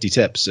all 50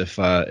 tips if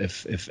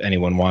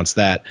anyone wants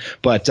that.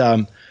 But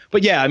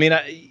yeah, I mean.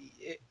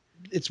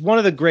 It's one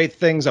of the great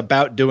things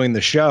about doing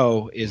the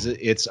show is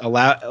it's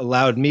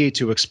allowed me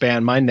to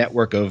expand my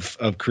network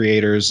of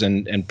creators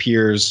and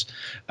peers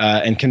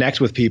and connect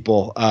with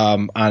people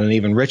on an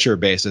even richer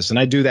basis. And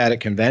I do that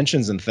at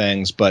conventions and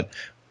things. But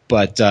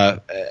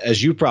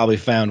as you probably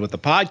found with the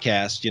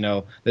podcast, you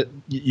know, that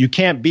you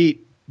can't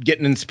beat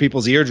getting into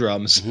people's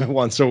eardrums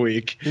once a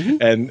week.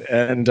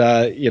 And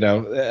you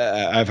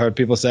know, I've heard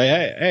people say,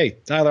 hey,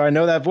 Tyler, I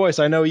know that voice.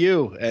 I know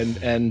you.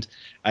 And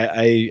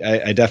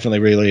I definitely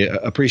really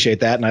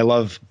appreciate that. And I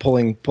love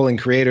pulling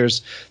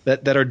creators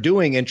that are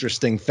doing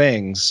interesting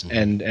things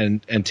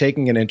and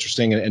taking an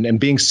interesting and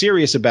being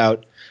serious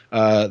about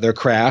their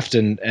craft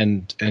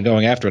and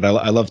going after it.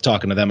 I love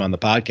talking to them on the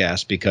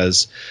podcast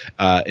because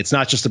it's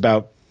not just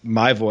about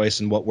my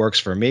voice and what works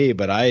for me,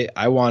 but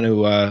I want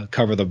to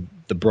cover the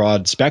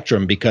broad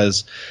spectrum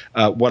because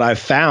what I've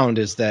found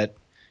is that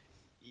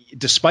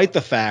despite the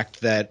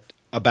fact that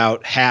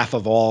about half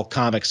of all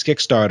comics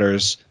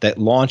Kickstarters that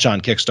launch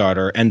on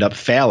Kickstarter end up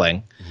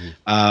failing,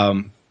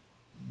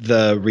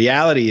 the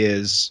reality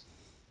is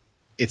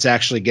it's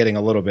actually getting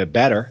a little bit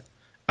better.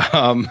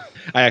 I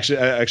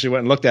actually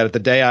went and looked at it the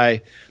day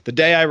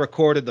I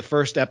recorded the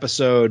first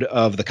episode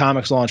of the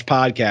Comics Launch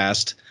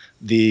podcast.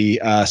 The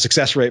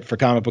success rate for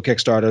comic book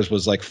Kickstarters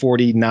was like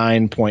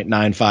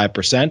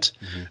 49.95%.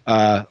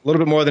 A little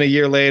bit more than a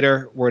year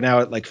later, we're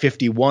now at like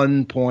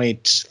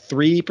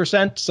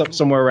 51.3%,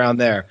 somewhere around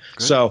there.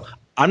 Good. So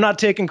I'm not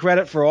taking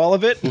credit for all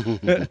of it,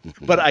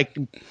 but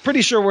I'm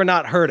pretty sure we're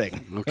not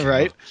hurting. Okay,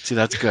 right? Well, see,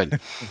 that's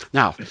good.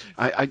 Now,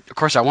 I of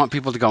course, I want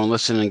people to go and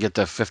listen and get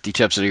the 50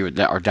 tips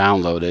that are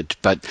downloaded.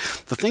 But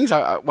the things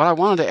what I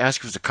wanted to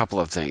ask was a couple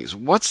of things.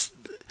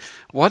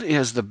 What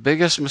is the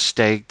biggest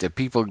mistake that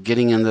people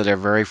getting into their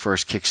very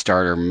first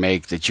Kickstarter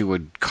make that you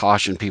would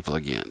caution people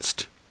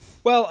against?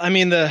 Well, I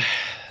mean, the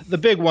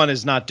big one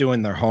is not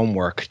doing their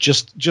homework.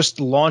 Just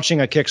launching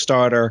a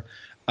Kickstarter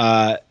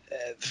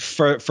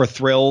for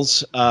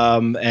thrills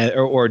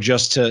or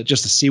just to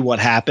see what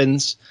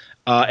happens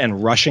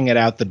and rushing it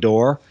out the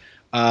door.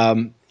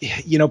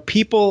 You know,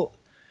 people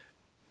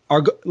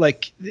are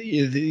like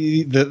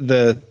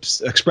the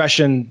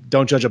expression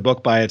 "don't judge a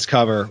book by its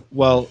cover."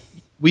 Well,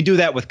 we do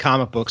that with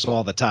comic books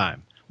all the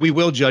time. We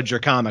will judge your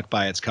comic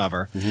by its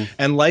cover.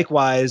 And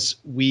likewise,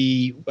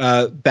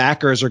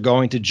 backers are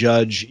going to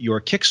judge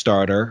your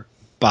Kickstarter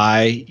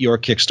by your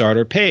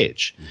Kickstarter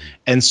page.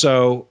 And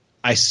so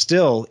I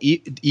still,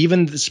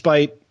 even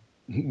despite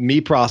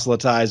me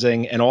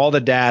proselytizing and all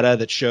the data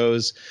that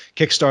shows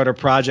Kickstarter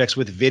projects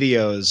with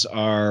videos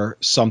are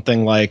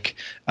something like,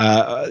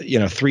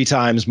 3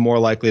 times more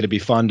likely to be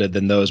funded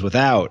than those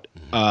without.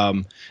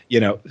 You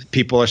know,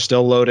 people are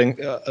still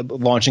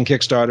launching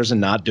Kickstarters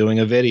and not doing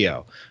a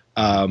video.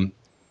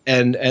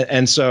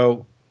 And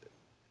so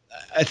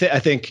I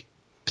think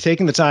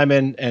taking the time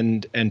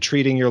in and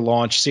treating your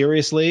launch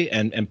seriously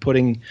and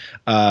putting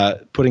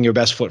your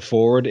best foot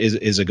forward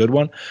is a good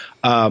one.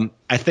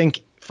 I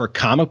think for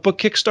comic book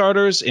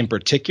Kickstarters in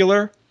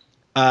particular,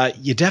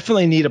 you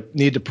definitely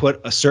need to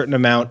put a certain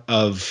amount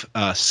of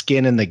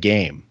skin in the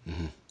game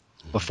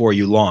before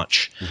you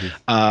launch.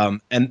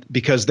 And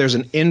because there's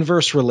an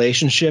inverse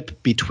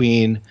relationship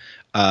between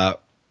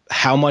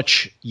how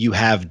much you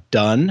have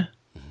done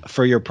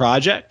for your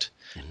project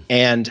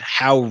and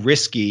how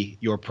risky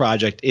your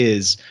project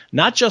is,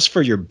 not just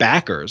for your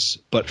backers,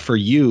 but for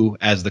you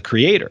as the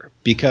creator.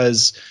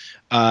 Because,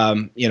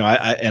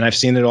 I've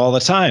seen it all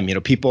the time,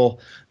 people,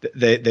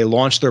 they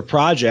launch their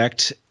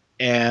project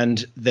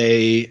and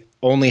they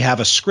only have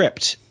a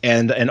script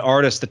and an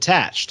artist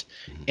attached.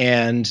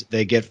 And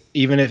they get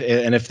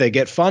if they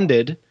get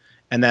funded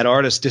and that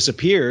artist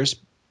disappears,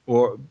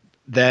 or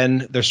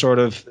then they're sort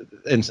of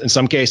in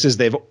some cases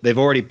they've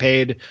already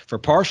paid for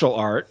partial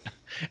art,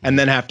 and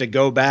then have to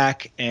go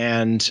back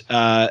and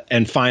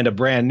find a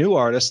brand new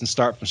artist and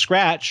start from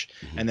scratch,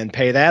 and then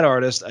pay that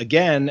artist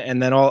again,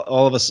 and then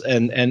all of us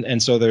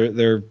and so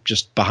they're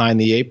just behind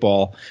the eight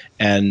ball,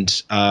 and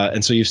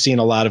so you've seen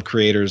a lot of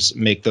creators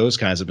make those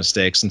kinds of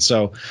mistakes. And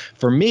so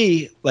for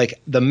me,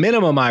 like, the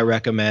minimum I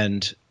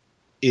recommend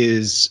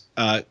is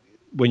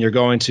when you're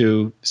going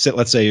to sit,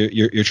 let's say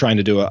you're trying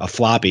to do a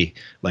floppy,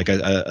 like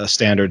a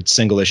standard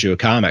single issue of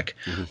comic.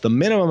 The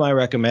minimum I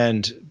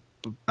recommend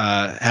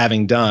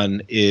having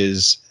done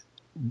is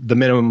the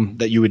minimum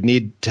that you would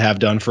need to have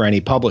done for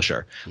any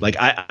publisher. Like,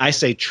 I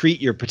say,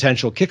 treat your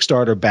potential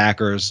Kickstarter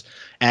backers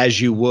as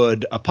you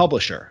would a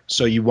publisher.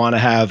 So you want to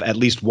have at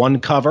least one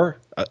cover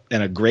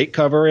and a great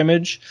cover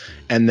image,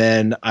 and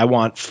then I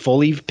want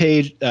fully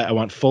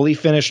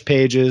finished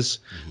pages.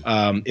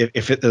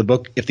 If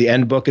the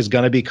end book is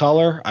going to be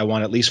color, I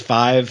want at least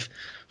 5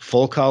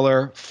 full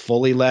color,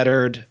 fully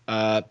lettered,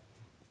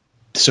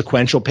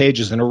 sequential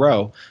pages in a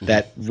row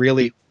that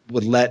really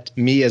would let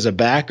me as a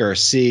backer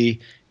see,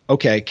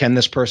 okay, can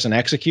this person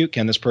execute?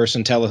 Can this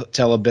person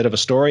tell a bit of a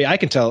story? I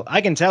can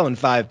tell in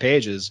 5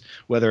 pages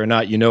whether or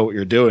not you know what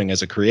you're doing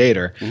as a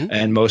creator,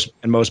 and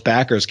most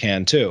backers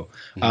can too.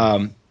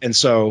 And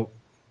so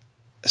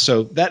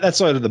that's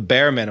sort of the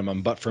bare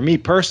minimum. But for me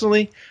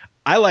personally,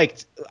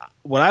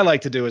 what I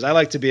like to do is I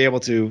like to be able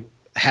to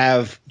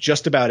have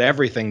just about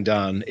everything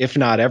done, if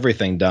not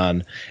everything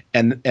done,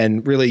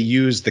 and really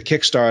use the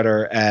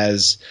Kickstarter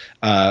as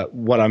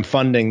what I'm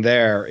funding.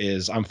 There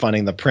is, I'm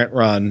funding the print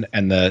run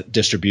and the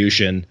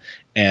distribution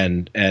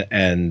and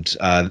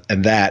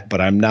that,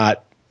 but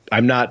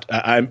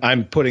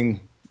I'm putting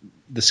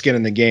the skin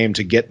in the game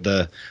to get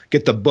the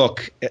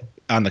book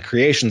on the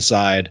creation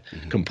side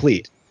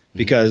complete.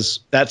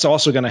 Because that's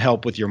also going to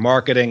help with your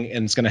marketing,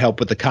 and it's going to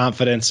help with the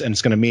confidence, and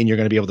it's going to mean you're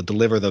going to be able to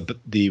deliver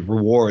the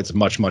rewards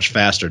much, much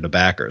faster to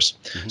backers.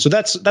 So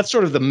that's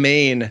sort of the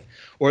main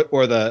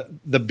or the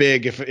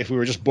big, if we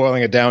were just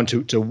boiling it down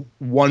to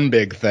one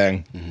big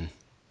thing,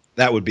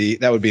 that would be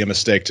a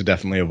mistake to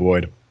definitely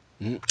avoid.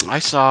 I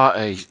saw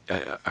a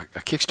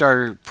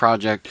Kickstarter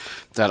project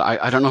that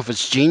I don't know if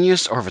it's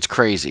genius or if it's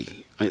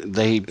crazy.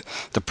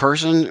 The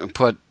person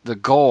put the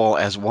goal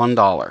as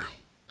 $1.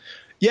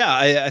 Yeah,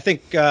 I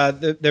think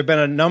there have been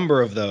a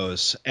number of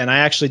those, and I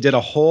actually did a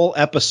whole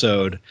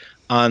episode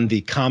on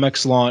the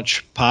Comics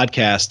Launch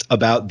podcast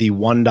about the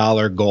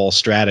 $1 goal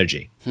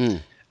strategy.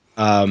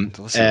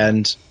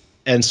 And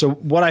so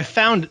what I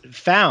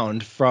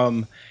found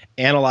from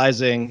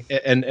analyzing,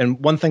 and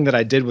one thing that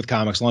I did with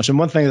Comics Launch, and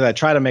one thing that I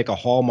try to make a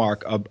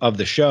hallmark of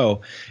the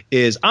show,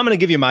 is I'm going to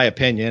give you my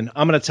opinion.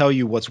 I'm going to tell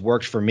you what's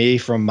worked for me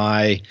from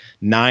my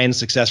 9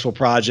 successful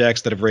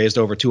projects that have raised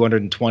over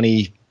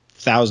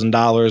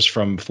 $220,000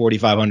 from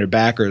 4,500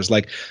 backers.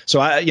 Like,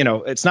 so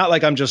it's not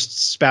like I'm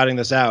just spouting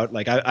this out.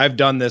 Like, I've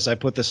done this. I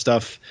put this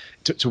stuff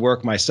to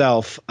work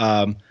myself.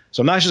 So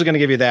I'm not just going to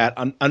give you that.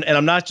 And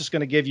I'm not just going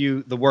to give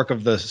you the work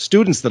of the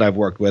students that I've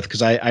worked with,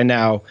 because I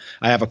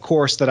have a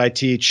course that I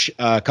teach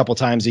a couple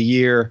times a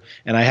year,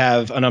 and I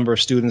have a number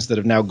of students that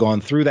have now gone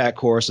through that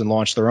course and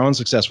launched their own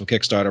successful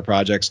Kickstarter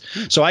projects.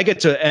 So I get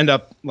to end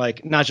up,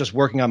 like, not just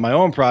working on my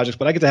own projects,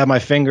 but I get to have my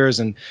fingers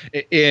and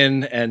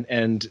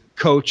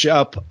coach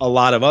up a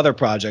lot of other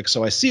projects.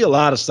 So I see a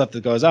lot of stuff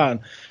that goes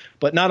on.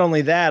 But not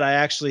only that, I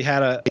actually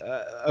I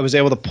was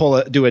able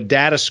to do a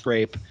data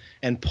scrape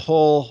and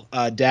pull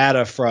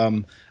data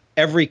from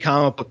every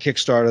comic book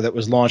Kickstarter that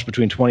was launched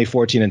between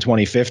 2014 and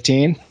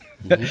 2015.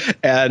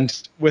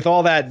 And with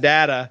all that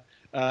data,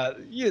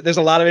 there's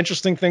a lot of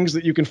interesting things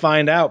that you can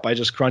find out by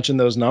just crunching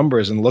those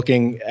numbers and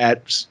looking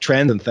at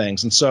trends and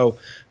things. And so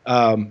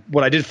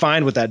what I did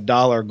find with that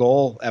 $1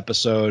 goal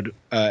episode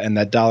and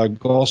that $1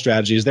 goal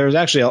strategy is there was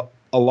actually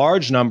a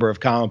large number of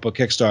comic book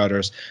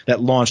Kickstarters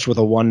that launched with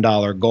a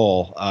 $1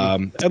 goal,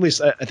 at least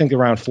I think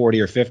around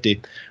 40 or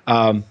 50.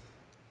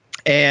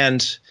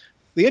 And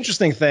the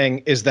interesting thing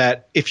is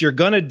that if you're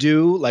going to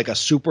do like a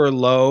super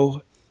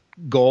low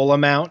goal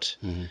amount,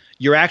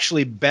 you're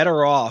actually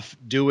better off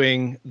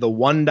doing the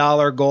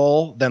 $1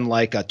 goal than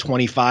like a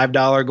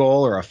 $25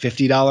 goal or a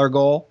 $50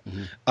 goal.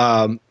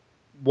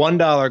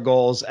 $1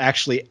 goals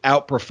actually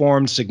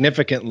outperformed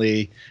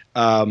significantly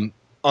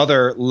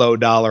other low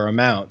dollar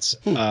amounts,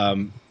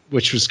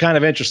 which was kind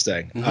of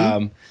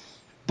interesting.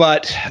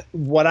 But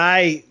what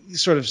I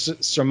sort of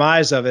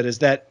surmise of it is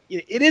that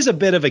it is a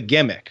bit of a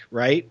gimmick,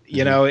 right?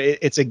 You know,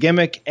 it's a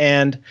gimmick,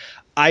 and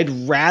I'd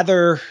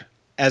rather,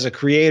 as a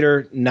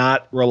creator,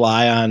 not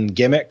rely on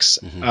gimmicks,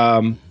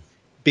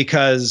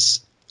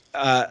 because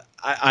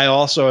I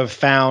also have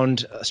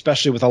found,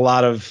 especially with a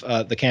lot of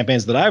the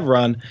campaigns that I've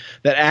run,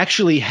 that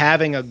actually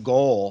having a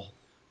goal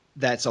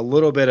that's a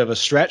little bit of a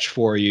stretch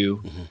for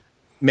you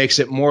makes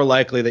it more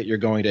likely that you're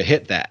going to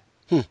hit that.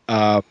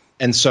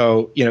 And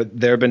so,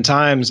 there have been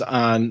times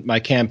on my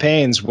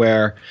campaigns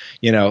where,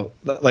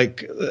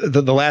 like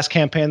the last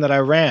campaign that I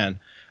ran,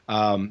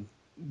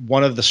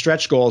 one of the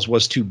stretch goals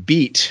was to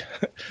beat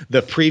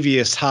the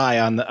previous high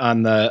on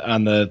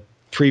the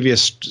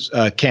previous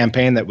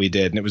campaign that we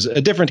did, and it was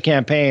a different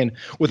campaign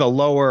with a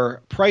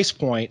lower price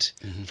point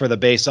for the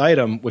base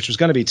item, which was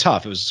going to be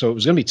tough. It was going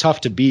to be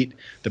tough to beat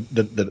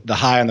the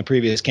high on the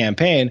previous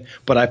campaign,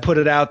 but I put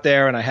it out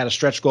there and I had a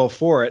stretch goal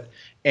for it.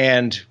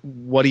 And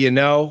what do you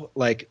know?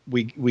 Like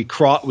we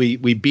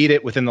beat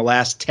it within the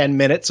last 10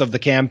 minutes of the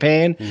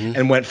campaign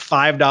and went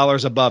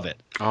 $5 above it.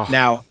 Oh.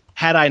 Now,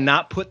 had I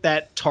not put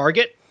that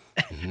target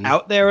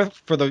out there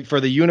for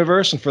the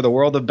universe and for the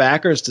world of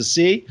backers to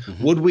see,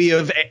 would we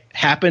have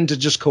happened to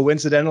just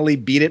coincidentally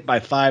beat it by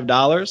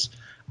 $5?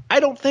 I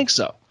don't think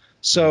so.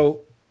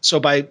 So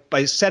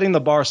by setting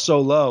the bar so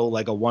low,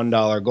 like a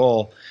 $1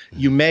 goal,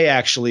 you may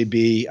actually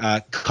be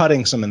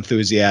cutting some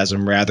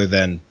enthusiasm rather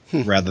than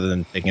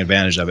taking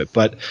advantage of it.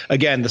 But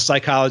again, the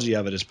psychology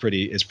of it is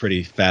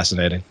pretty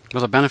fascinating.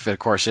 Well, the benefit, of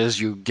course, is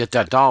you get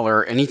that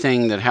dollar.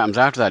 Anything that happens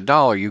after that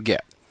dollar, you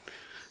get.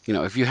 You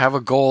know, if you have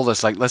a goal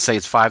that's like, let's say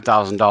it's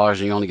 $5,000 and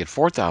you only get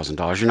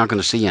 $4,000, you're not going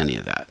to see any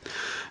of that.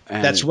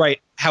 And that's right.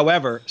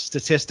 However,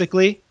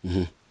 statistically,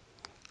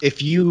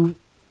 if you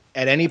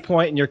at any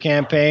point in your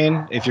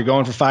campaign, if you're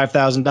going for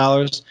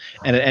 $5,000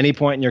 and at any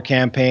point in your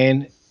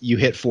campaign you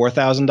hit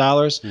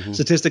 $4,000,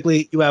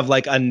 statistically you have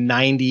like a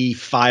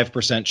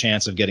 95%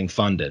 chance of getting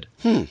funded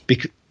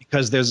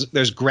because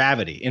there's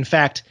gravity. In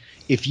fact,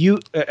 if you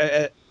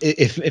hit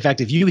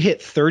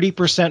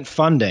 30%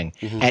 funding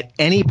at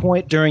any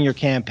point during your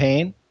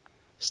campaign,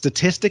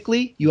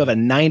 statistically, you have a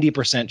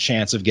 90%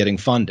 chance of getting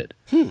funded.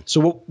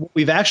 So what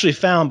we've actually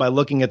found by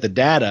looking at the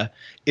data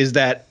is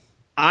that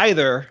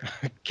either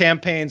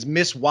campaigns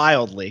miss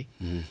wildly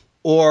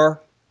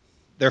or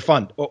they're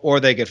or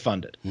they get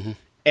funded.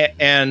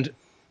 And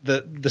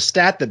the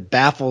stat that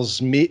baffles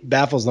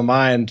the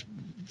mind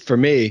for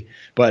me,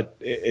 but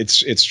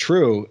it's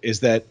true,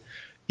 is that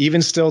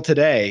even still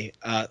today,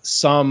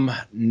 some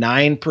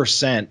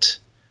 9%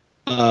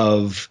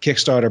 of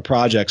Kickstarter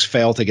projects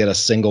fail to get a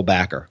single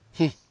backer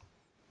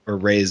or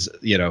raise,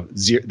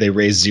 they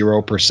raise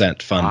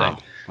 0%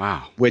 funding.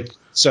 Wow.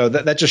 So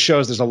that just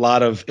shows there's a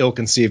lot of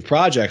ill-conceived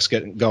projects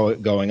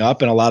going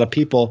up, and a lot of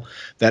people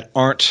that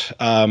aren't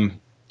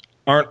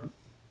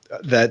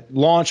that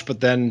launch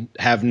but then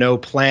have no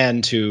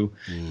plan to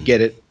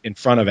get it in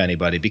front of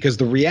anybody. Because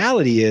the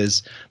reality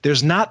is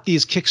there's not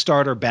these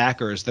Kickstarter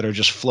backers that are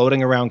just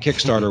floating around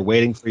Kickstarter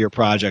waiting for your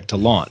project to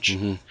launch.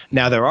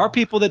 Now, there are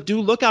people that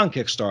do look on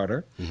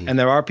Kickstarter, and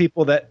there are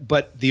people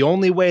but the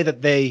only way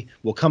that they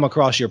will come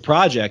across your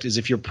project is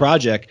if your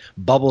project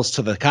bubbles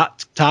to the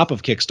top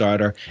of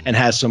Kickstarter and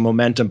has some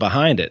momentum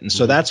behind it. And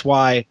so that's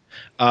why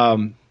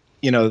the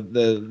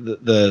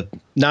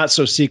not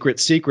so secret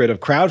of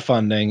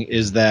crowdfunding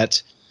is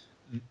that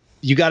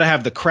you got to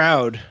have the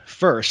crowd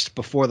first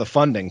before the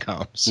funding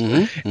comes.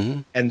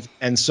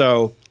 And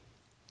so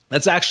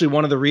that's actually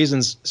one of the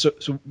reasons. So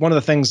one of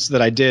the things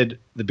that I did at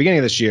the beginning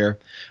of this year,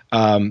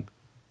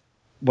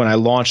 when I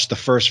launched the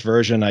first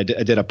version, I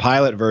did a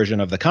pilot version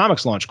of the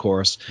comics launch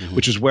course,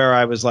 which is where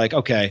I was like,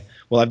 okay,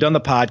 well, I've done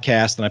the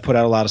podcast and I put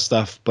out a lot of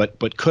stuff,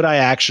 but could I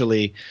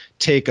actually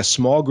take a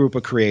small group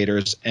of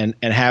creators and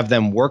have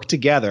them work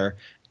together,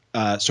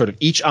 sort of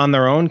each on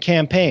their own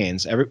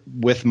campaigns,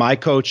 with my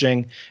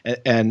coaching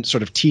and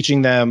sort of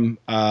teaching them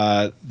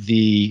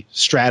the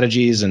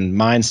strategies and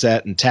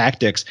mindset and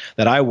tactics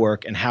that I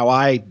work and how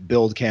I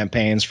build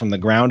campaigns from the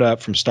ground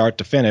up, from start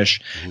to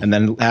finish, and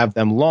then have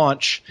them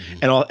launch.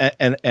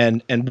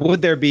 And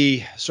would there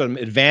be sort of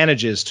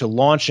advantages to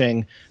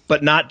launching,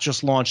 but not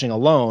just launching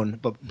alone,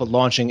 but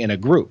launching in a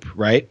group,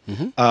 right?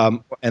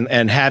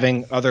 And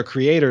having other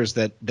creators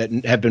that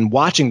have been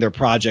watching their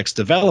projects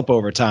develop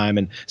over time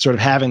and sort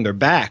of having their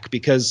back.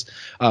 Because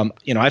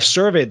I've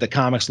surveyed the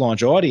comics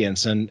launch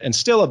audience, and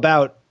still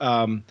about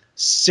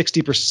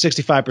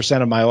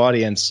 65% of my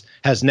audience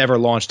has never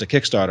launched a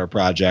Kickstarter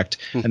project,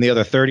 and the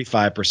other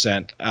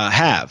 35%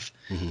 have.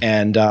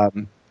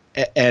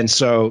 And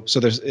so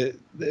there's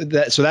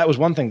that was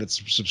one thing that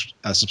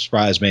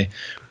surprised me,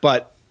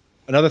 but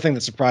another thing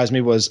that surprised me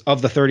was,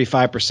 of the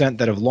 35%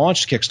 that have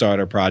launched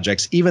Kickstarter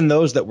projects, even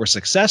those that were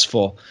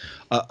successful,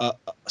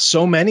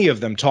 so many of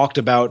them talked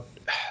about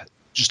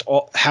just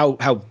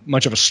how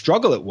much of a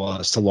struggle it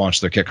was to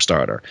launch their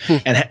Kickstarter,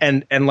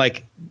 and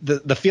like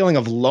the feeling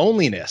of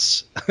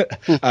loneliness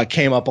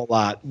came up a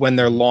lot when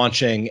they're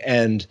launching,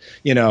 and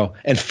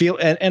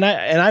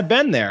I've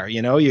been there.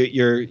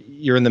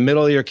 You're in the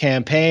middle of your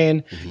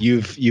campaign,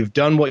 you've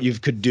done what you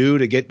could do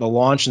to get the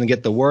launch and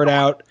get the word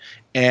out,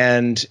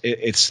 and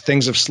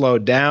things have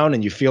slowed down,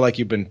 and you feel like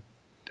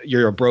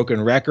you're a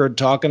broken record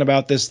talking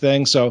about this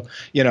thing. So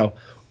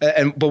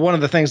but one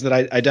of the things that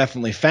I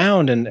definitely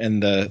found,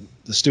 and the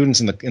students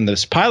in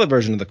this pilot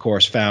version of the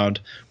course found,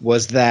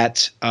 was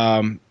that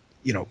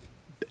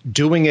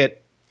doing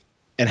it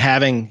and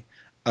having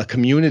a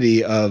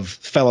community of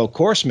fellow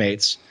course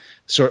mates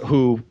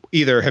who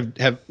either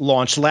have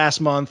launched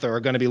last month or are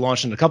going to be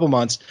launched in a couple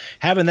months,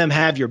 having them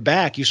have your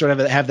back, you sort of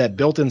have that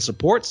built-in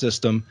support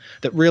system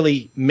that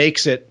really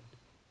makes it,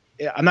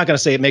 I'm not going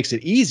to say it makes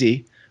it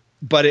easy,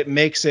 but it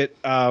makes it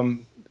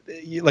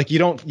you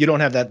don't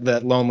have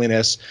that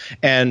loneliness.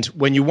 And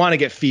when you want to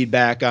get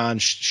feedback on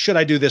should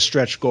I do this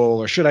stretch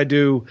goal or should I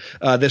do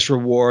this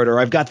reward, or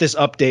I've got this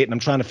update and I'm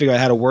trying to figure out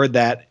how to word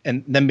that,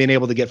 and then being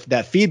able to get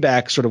that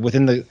feedback sort of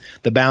within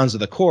the bounds of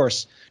the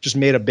course just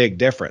made a big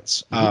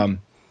difference.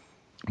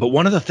 But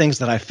one of the things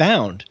that I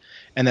found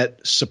and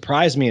that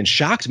surprised me and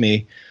shocked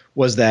me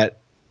was that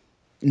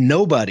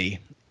nobody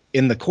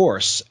in the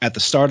course at the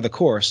start of the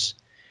course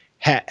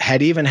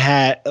had even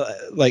had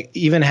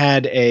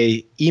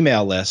a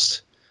email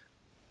list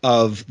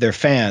of their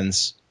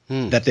fans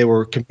that they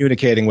were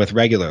communicating with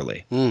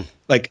regularly.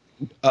 Like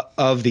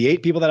of the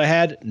 8 people that I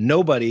had,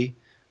 nobody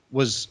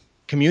was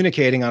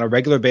communicating on a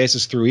regular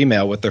basis through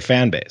email with their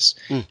fan base.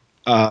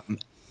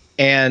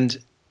 And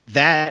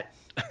that,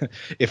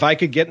 if I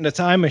could get in a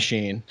time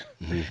machine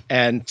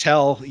and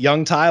tell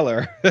young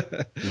Tyler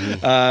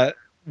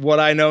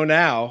what I know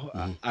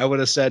now, I would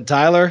have said,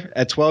 Tyler,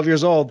 at 12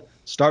 years old,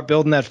 start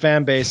building that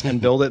fan base and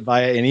build it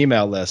via an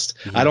email list.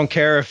 I don't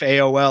care if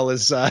AOL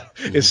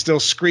is still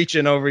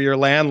screeching over your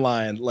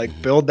landline.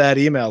 Like, build that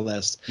email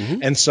list.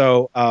 And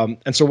so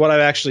what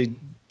I actually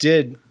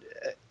did,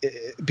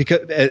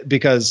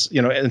 because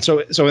and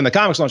so in the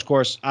Comics Launch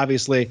course,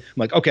 obviously, I'm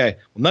like, okay,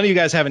 well, none of you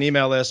guys have an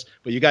email list,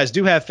 but you guys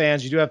do have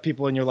fans, you do have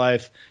people in your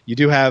life, you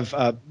do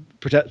have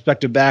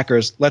prospective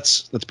backers.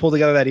 Let's pull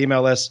together that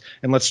email list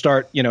and let's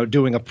start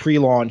doing a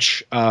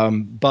pre-launch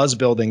buzz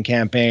building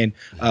campaign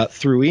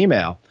through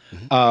email.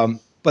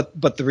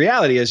 But the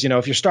reality is,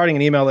 if you're starting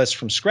an email list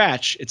from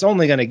scratch, it's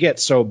only going to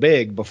get so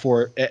big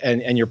before,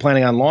 and you're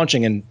planning on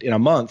launching in a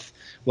month.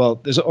 Well,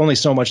 there's only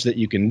so much that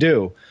you can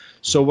do.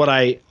 So what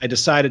I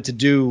decided to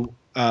do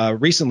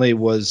recently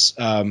was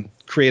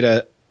create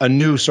a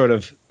new sort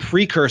of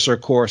precursor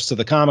course to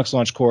the Comics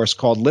Launch course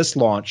called List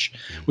Launch,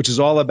 which is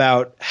all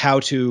about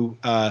how to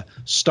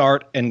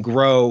start and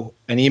grow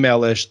an email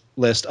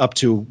list up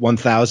to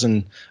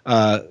 1,000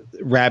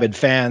 rabid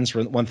fans,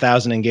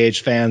 1,000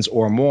 engaged fans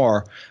or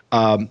more,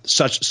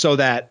 so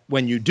that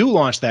when you do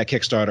launch that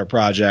Kickstarter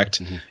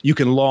project, you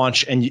can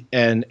launch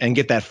and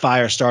get that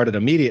fire started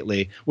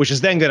immediately, which is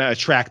then going to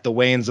attract the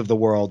Waynes of the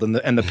world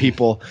and the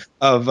people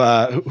of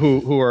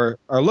who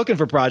are looking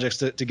for projects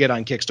to get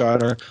on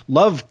Kickstarter,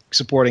 love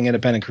supporting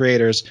independent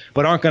creators,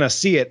 but aren't going to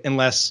see it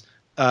unless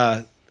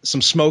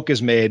some smoke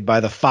is made by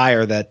the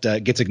fire that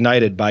gets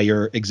ignited by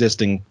your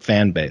existing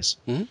fan base.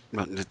 Well,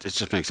 it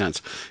just makes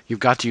sense.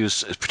 You've got to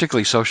use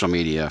particularly social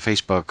media,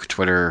 Facebook,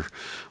 Twitter,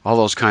 all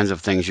those kinds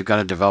of things. You've got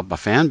to develop a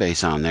fan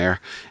base on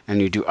there,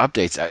 and you do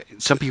updates.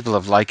 Some people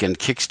have likened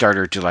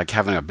Kickstarter to like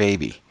having a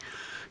baby.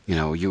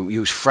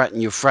 You fret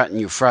and you fret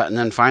and you fret, and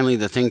then finally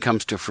the thing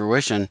comes to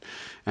fruition.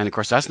 And of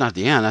course, that's not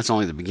the end. That's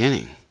only the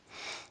beginning.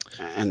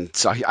 And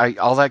so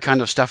all that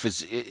kind of stuff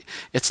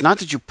it's not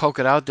that you poke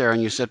it out there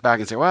and you sit back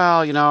and say,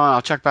 well,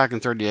 I'll check back in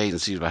 30 days and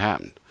see what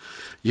happened.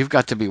 You've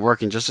got to be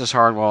working just as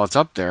hard while it's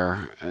up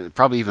there,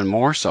 probably even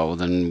more so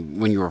than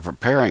when you were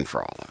preparing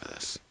for all of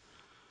this.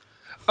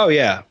 Oh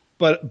yeah.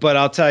 But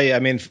I'll tell you, I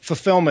mean,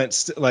 fulfillment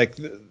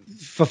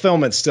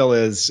still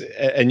is,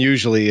 and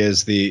usually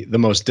is the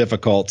most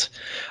difficult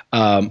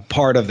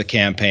part of the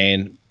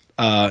campaign.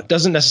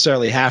 Doesn't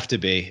necessarily have to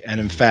be. And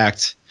in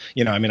fact,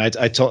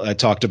 I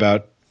talked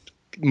about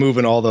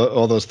moving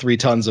all those 3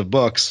 tons of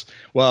books.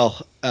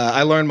 Well,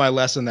 I learned my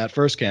lesson that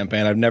first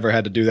campaign. I've never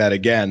had to do that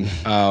again.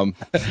 Now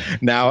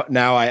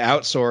I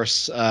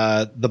outsource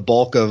the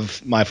bulk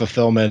of my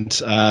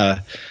fulfillment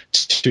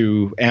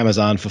to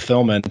Amazon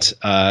Fulfillment,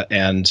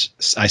 and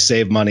I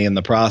save money in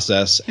the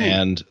process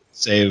and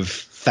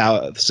save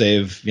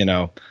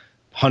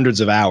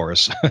hundreds of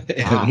hours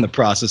in the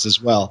process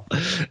as well.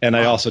 And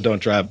I also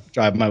don't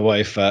drive my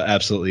wife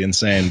absolutely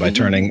insane by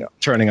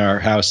turning our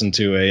house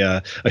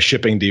into a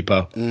shipping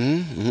depot.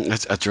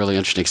 That's really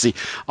interesting. See,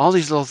 all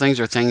these little things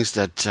are things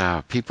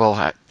that people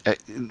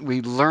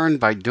we learn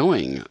by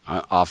doing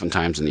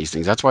oftentimes in these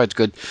things. That's why it's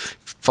good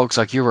folks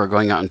like you are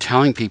going out and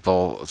telling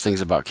people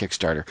things about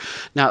Kickstarter.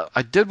 Now,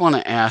 I did want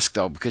to ask,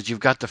 though, because you've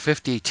got the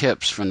 50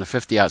 tips from the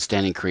 50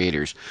 outstanding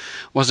creators.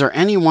 Was there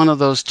any one of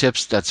those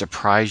tips that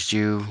surprised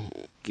you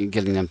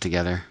getting them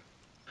together?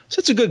 So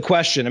it's a good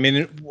question. I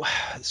mean,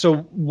 so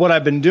what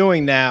I've been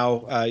doing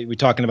now, we're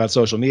talking about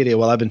social media.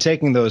 Well, I've been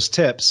taking those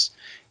tips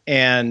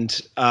and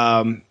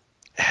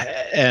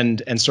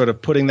sort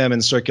of putting them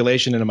in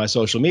circulation into my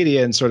social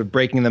media and sort of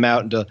breaking them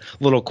out into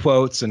little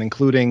quotes and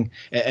including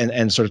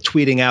and sort of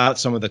tweeting out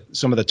some of the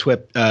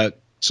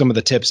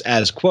tips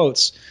as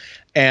quotes.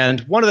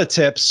 And one of the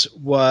tips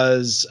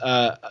was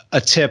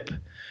a tip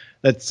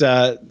that's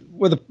where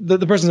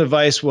the person's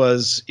advice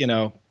was,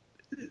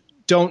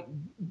 don't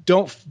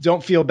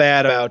feel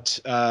bad about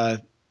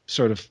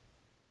sort of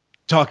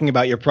talking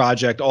about your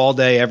project all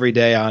day, every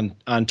day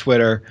on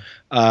Twitter.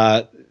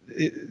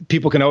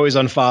 People can always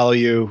unfollow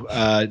you.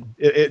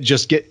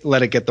 Just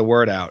let it get the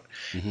word out.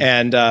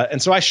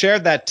 And so I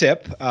shared that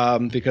tip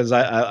because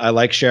I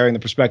like sharing the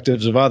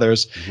perspectives of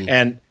others,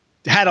 and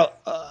had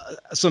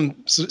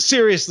some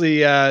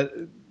seriously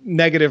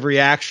negative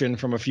reaction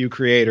from a few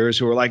creators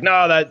who were like,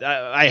 no, that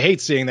I hate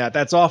seeing that.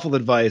 That's awful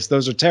advice.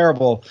 Those are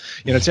terrible,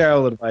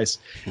 terrible advice.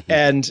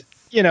 And,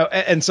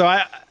 and so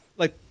I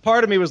like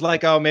part of me was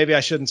like, oh, maybe I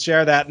shouldn't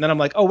share that. And then I'm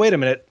like, oh, wait a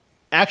minute.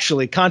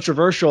 Actually,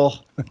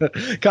 controversial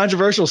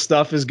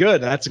stuff is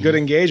good. That's a good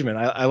engagement.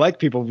 I like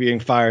people being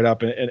fired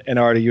up and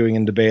arguing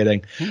and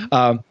debating.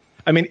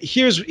 I mean,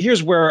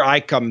 here's where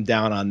I come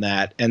down on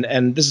that.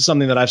 And this is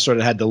something that I've sort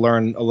of had to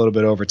learn a little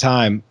bit over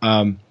time.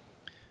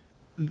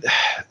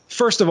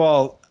 First of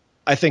all,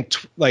 I think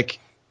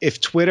if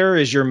Twitter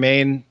is your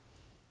main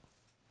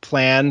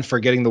plan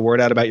for getting the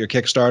word out about your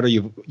Kickstarter,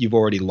 you've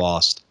already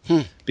lost.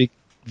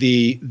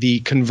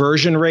 The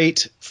conversion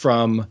rate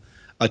from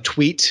a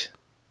tweet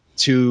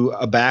to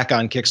a back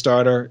on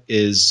Kickstarter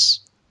is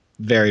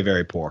very,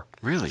 very poor.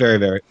 Really? Very,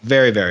 very,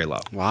 very, very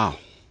low. Wow.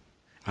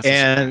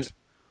 And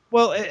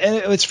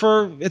it's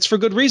for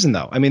good reason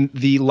though. I mean,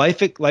 the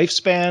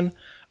lifespan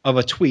of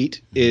a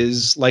tweet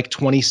is like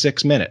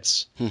 26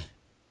 minutes.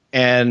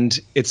 And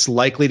it's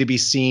likely to be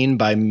seen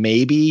by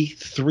maybe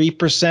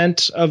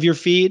 3% of your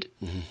feed.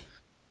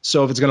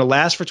 So if it's going to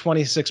last for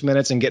 26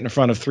 minutes and get in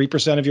front of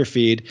 3% of your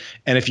feed,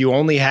 and if you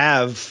only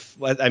have,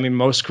 I mean,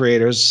 most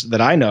creators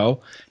that I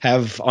know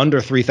have under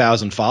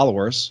 3,000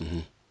 followers.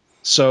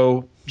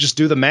 So just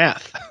do the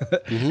math.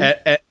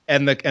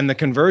 And the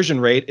conversion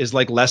rate is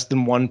like less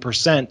than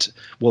 1%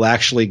 will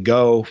actually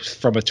go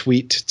from a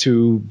tweet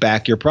to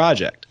back your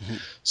project.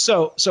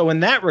 So in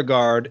that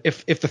regard,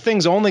 if the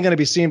thing's only going to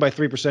be seen by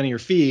 3% of your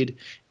feed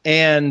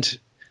and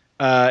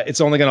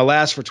it's only going to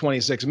last for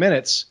 26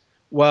 minutes,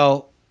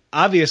 well,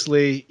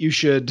 obviously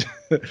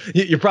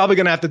you're probably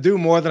going to have to do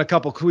more than a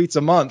couple tweets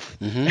a month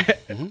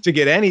to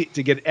get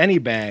any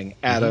bang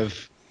out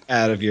of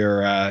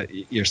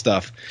your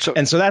stuff. So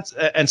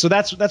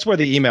that's where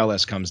the email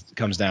list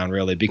comes down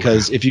really,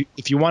 because if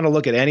you want to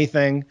look at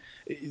anything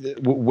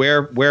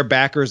where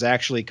backers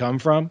actually come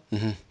from,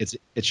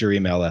 it's your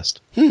email list.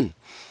 One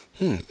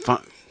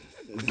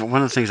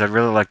of the things I'd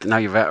really like to, now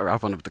you've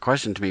opened up the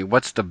question to me,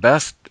 what's the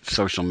best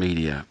social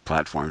media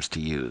platforms to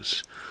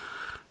use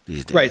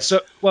these days? Right.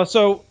 So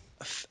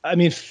I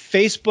mean,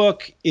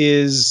 Facebook's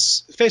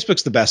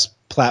the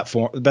best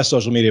platform, the best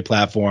social media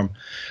platform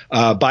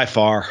by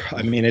far.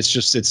 I mean,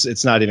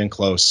 it's not even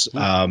close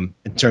in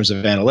terms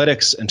of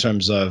analytics, in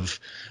terms of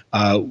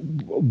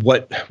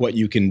what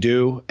you can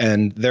do,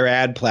 and their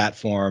ad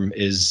platform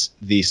is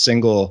the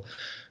single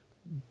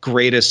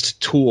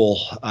greatest tool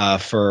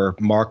for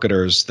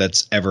marketers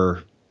that's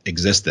ever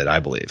existed, I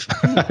believe.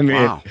 I mean,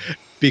 wow.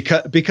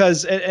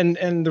 because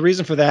and the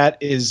reason for that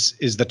is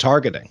the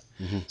targeting.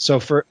 So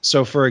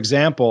for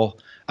example,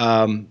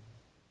 we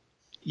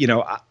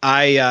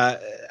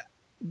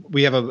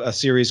have a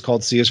series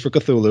called C is for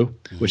Cthulhu,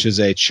 which is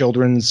a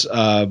children's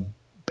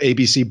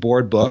ABC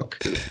board book.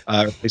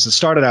 It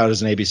started out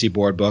as an ABC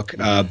board book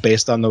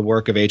based on the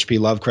work of H.P.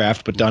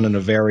 Lovecraft, but done in a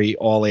very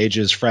all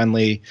ages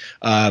friendly,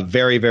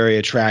 very, very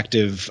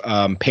attractive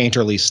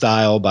painterly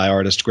style by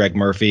artist Greg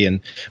Murphy,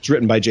 and it's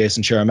written by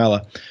Jason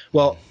Chiaramella.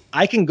 Well,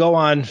 I can go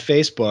on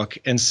Facebook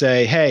and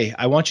say, hey,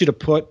 I want you to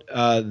put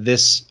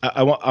this.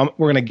 We're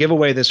going to give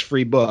away this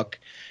free book,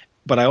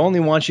 but I only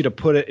want you to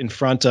put it in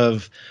front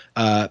of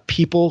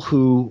people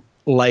who,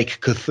 like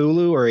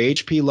Cthulhu or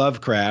H.P.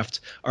 Lovecraft,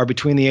 are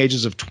between the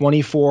ages of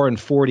 24 and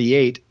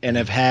 48 and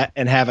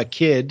have a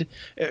kid,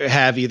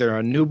 have either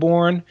a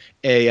newborn,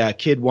 a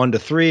kid 1 to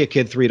 3, a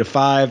kid 3 to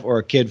 5, or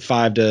a kid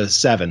 5 to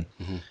 7.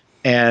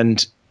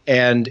 And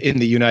in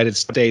the United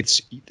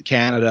States,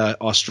 Canada,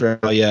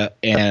 Australia,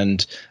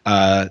 and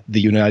the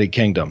United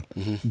Kingdom.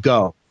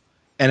 Go.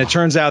 And it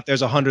turns out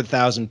there's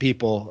 100,000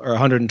 people or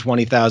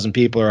 120,000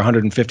 people or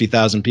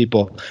 150,000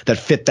 people that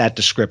fit that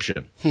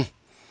description.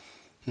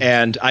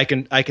 And I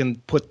can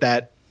put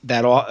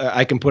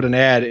I can put an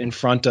ad in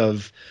front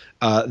of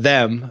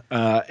them,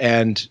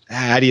 and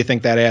how do you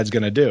think that ad's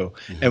going to do?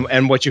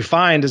 And what you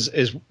find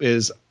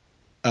is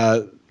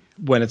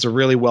when it's a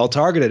really well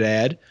targeted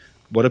ad,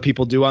 what do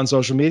people do on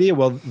social media?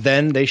 Well,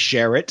 then they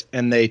share it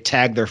and they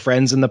tag their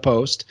friends in the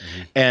post,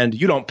 and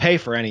you don't pay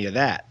for any of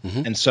that.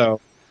 So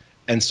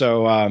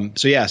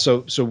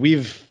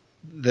we've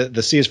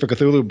the C is for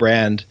Cthulhu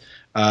brand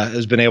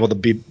has been able to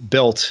be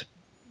built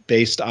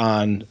based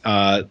on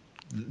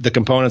the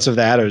components of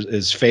that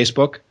is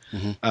Facebook,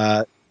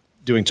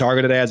 doing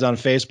targeted ads on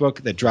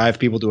Facebook that drive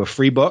people to a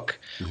free book,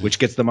 which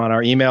gets them on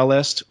our email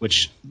list,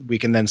 which we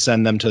can then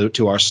send them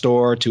to our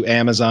store, to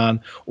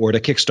Amazon, or to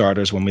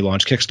Kickstarters when we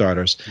launch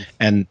Kickstarters.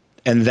 And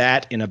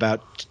that in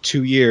about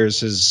 2 years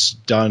has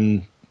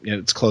done,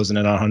 it's closing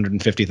in on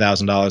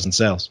 $150,000 in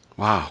sales.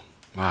 Wow.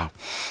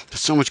 There's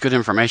so much good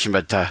information,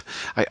 but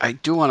I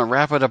do want to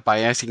wrap it up by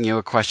asking you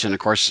a question. Of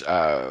course,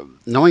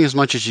 knowing as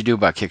much as you do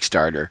about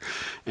Kickstarter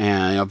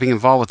and being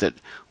involved with it,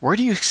 where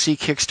do you see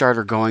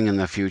Kickstarter going in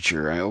the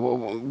future?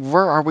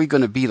 Where are we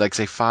going to be, like,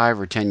 say, 5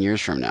 or 10 years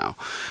from now?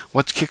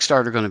 What's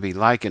Kickstarter going to be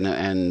like,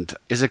 and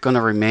is it going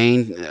to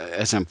remain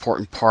as an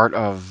important part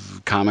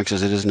of comics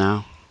as it is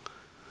now?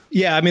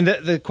 Yeah, I mean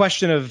the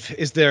question of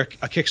is there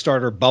a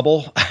Kickstarter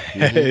bubble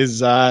is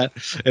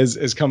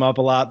come up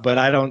a lot, but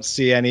I don't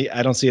see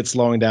it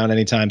slowing down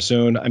anytime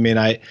soon. I mean,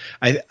 I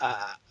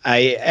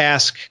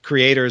ask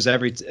creators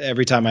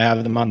every time I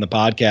have them on the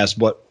podcast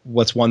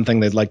what's one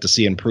thing they'd like to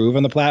see improve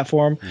on the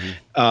platform,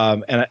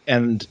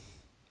 and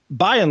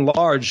by and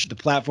large, the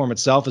platform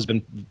itself has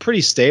been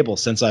pretty stable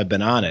since I've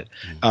been on it,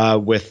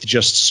 with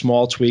just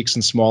small tweaks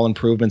and small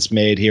improvements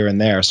made here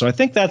and there. So I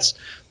think that's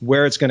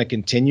where it's going to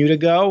continue to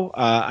go.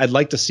 I'd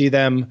like to see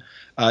them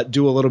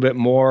do a little bit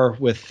more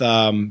with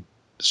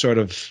sort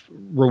of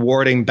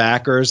rewarding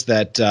backers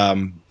that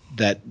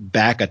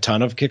back a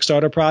ton of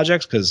Kickstarter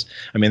projects, because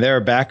I mean there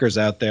are backers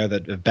out there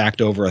that have backed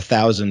over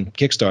 1,000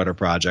 Kickstarter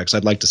projects.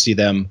 I'd like to see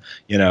them,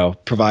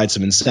 provide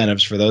some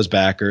incentives for those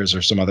backers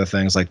or some other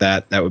things like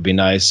that. That would be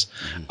nice.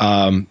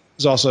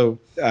 There's also,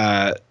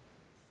 but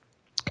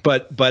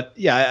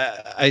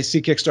yeah, I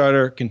see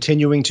Kickstarter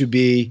continuing to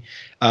be.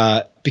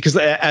 Because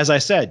as I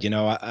said,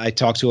 I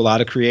talk to a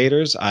lot of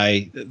creators.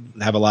 I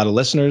have a lot of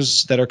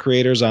listeners that are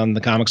creators on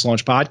the Comics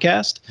Launch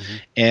podcast,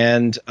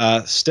 and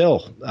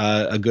still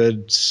a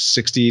good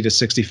 60 to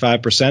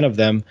 65% of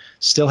them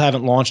still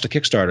haven't launched a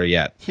Kickstarter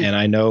yet. And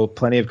I know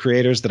plenty of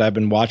creators that I've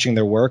been watching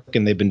their work,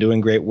 and they've been doing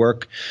great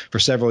work for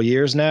several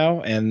years now,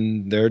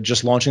 and they're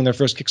just launching their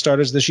first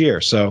Kickstarters this year.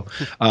 So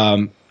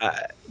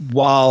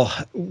while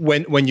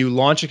when you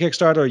launch a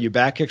Kickstarter or you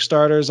back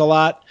Kickstarters a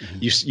lot,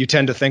 you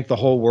tend to think the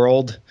whole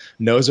world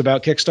knows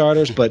about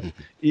Kickstarters, but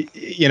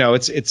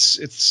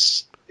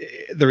it's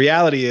the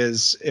reality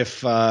is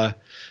if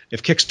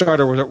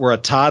Kickstarter were a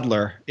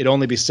toddler, it'd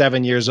only be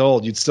 7 years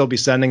old. You'd still be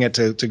sending it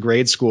to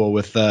grade school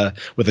with a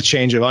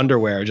change of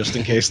underwear just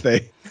in case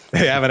they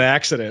have an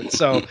accident.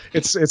 So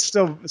it's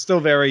still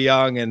very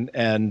young,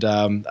 and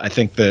I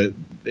think that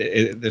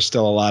there's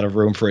still a lot of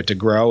room for it to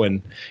grow,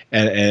 and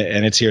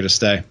it's here to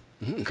stay.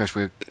 Of course,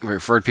 we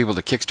referred people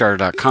to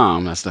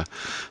Kickstarter.com. That's the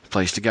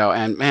place to go.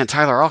 And man,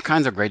 Tyler, all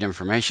kinds of great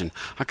information.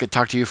 I could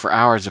talk to you for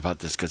hours about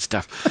this good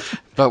stuff.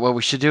 But what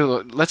we should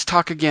do, let's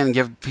talk again and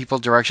give people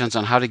directions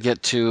on how to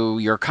get to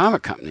your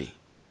comic company.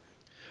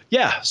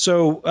 Yeah,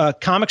 so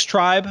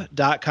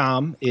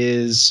comicstribe.com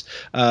is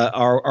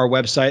our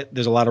website.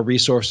 There's a lot of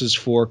resources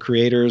for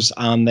creators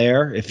on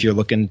there if you're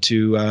looking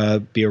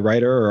to be a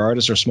writer or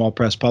artist or small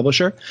press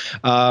publisher.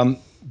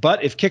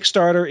 But if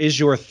Kickstarter is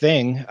your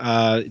thing,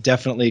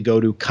 definitely go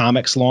to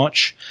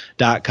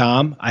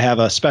comicslaunch.com. I have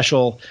a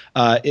special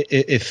one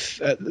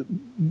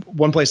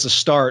place to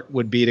start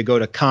would be to go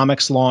to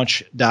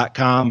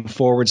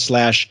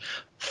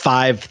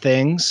comicslaunch.com/5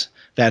 things.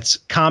 That's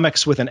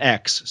comics with an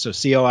X. So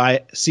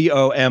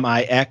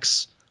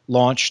COMIX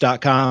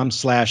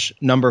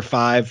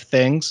launch.com/5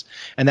 things.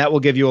 And that will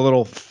give you a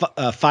little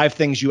 5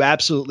 things you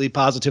absolutely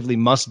positively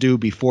must do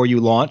before you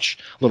launch,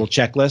 a little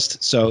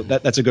checklist. So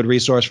that's a good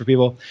resource for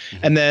people.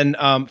 And then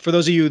for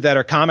those of you that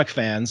are comic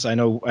fans, I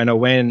know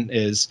Wayne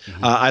is,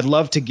 I'd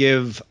love to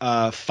give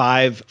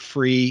 5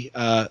 free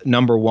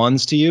number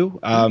ones to you.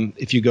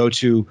 If you go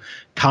to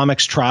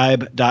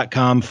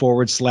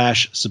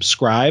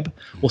comicstribe.com/subscribe,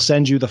 we'll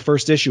send you the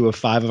first issue of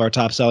 5 of our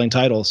top selling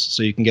titles,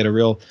 so you can get a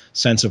real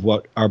sense of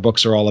what our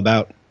books are all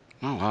about.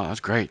 Oh, wow,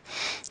 that's great.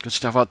 Good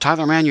stuff. Well,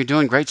 Tyler, man, you're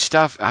doing great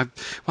stuff. We'll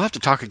have to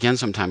talk again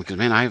sometime, because,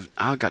 man, I've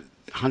got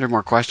 100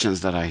 more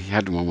questions that I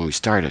had when we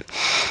started.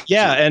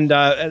 Yeah, and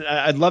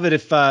I'd love it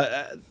if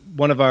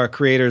one of our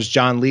creators,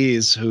 John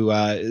Lees, who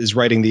is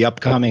writing the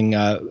upcoming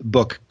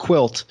book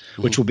Quilt,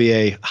 which will be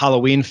a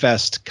Halloween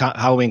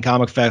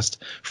Comic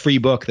Fest free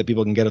book that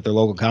people can get at their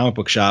local comic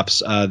book shops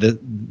the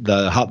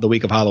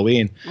week of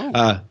Halloween.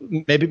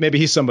 Maybe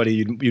he's somebody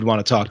you'd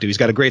want to talk to. He's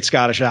got a great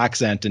Scottish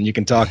accent, and you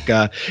can talk.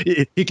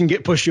 He can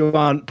put you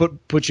on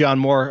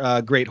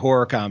more great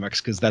horror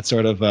comics, because that's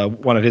sort of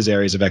one of his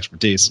areas of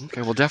expertise.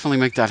 Okay, we'll definitely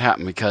make that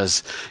happen,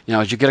 because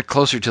as you get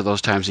closer to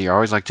those times, you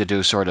always like to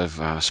do sort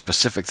of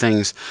specific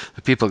things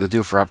that people can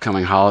do for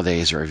upcoming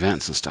holidays or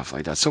events and stuff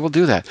like that. So we'll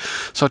do that.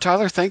 So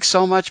Tyler, thanks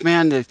so much,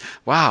 man.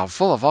 Wow,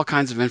 full of all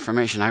kinds of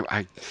information.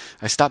 I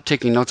stopped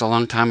taking notes a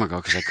long time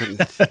ago, because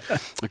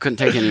I couldn't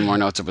take any more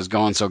notes. It was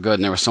going so good,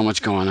 and there was so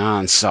much going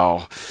on.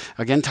 So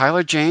again,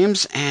 Tyler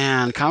James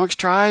and Comics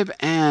Tribe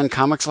and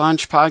Comics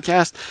Launch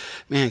Podcast.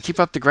 Man, keep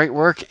up the great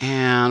work,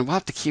 and we'll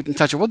have to keep in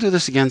touch. We'll do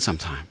this again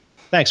sometime.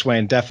 Thanks,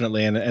 Wayne,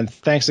 definitely. And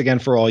thanks again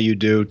for all you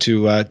do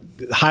to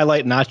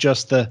highlight not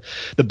just the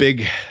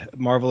big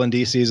Marvel and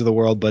DCs of the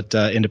world, but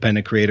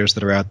independent creators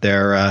that are out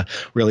there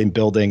really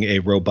building a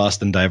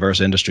robust and diverse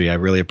industry. I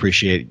really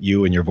appreciate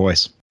you and your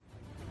voice.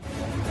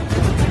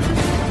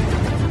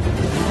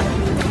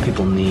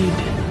 People need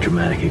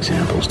dramatic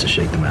examples to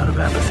shake them out of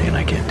apathy, and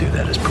I can't do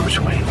that as Bruce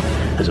Wayne.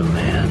 As a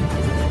man,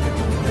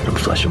 from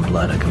flesh and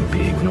blood, I can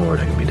be ignored,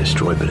 I can be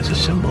destroyed, but as a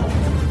symbol.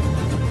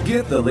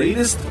 Get the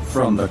latest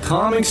from the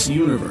comics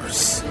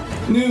universe.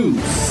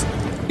 News,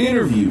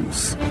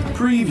 interviews,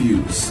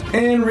 previews,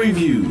 and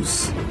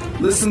reviews.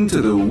 Listen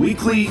to the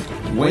weekly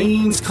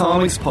Wayne's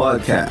Comics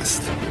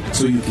Podcast,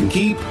 so you can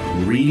keep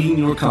reading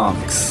your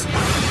comics.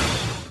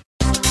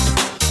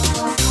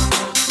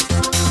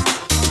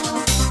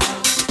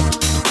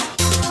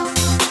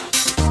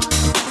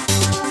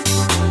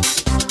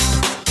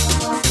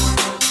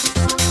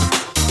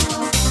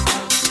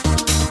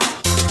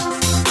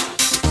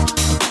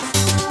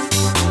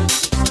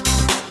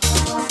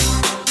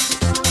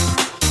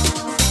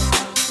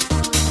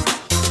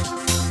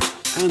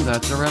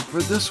 that's a wrap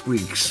for this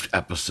week's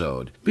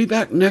episode. Be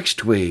back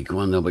next week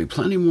when there'll be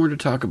plenty more to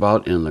talk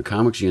about in the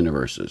comics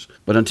universes.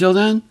 But until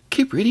then,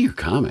 keep reading your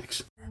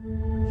comics.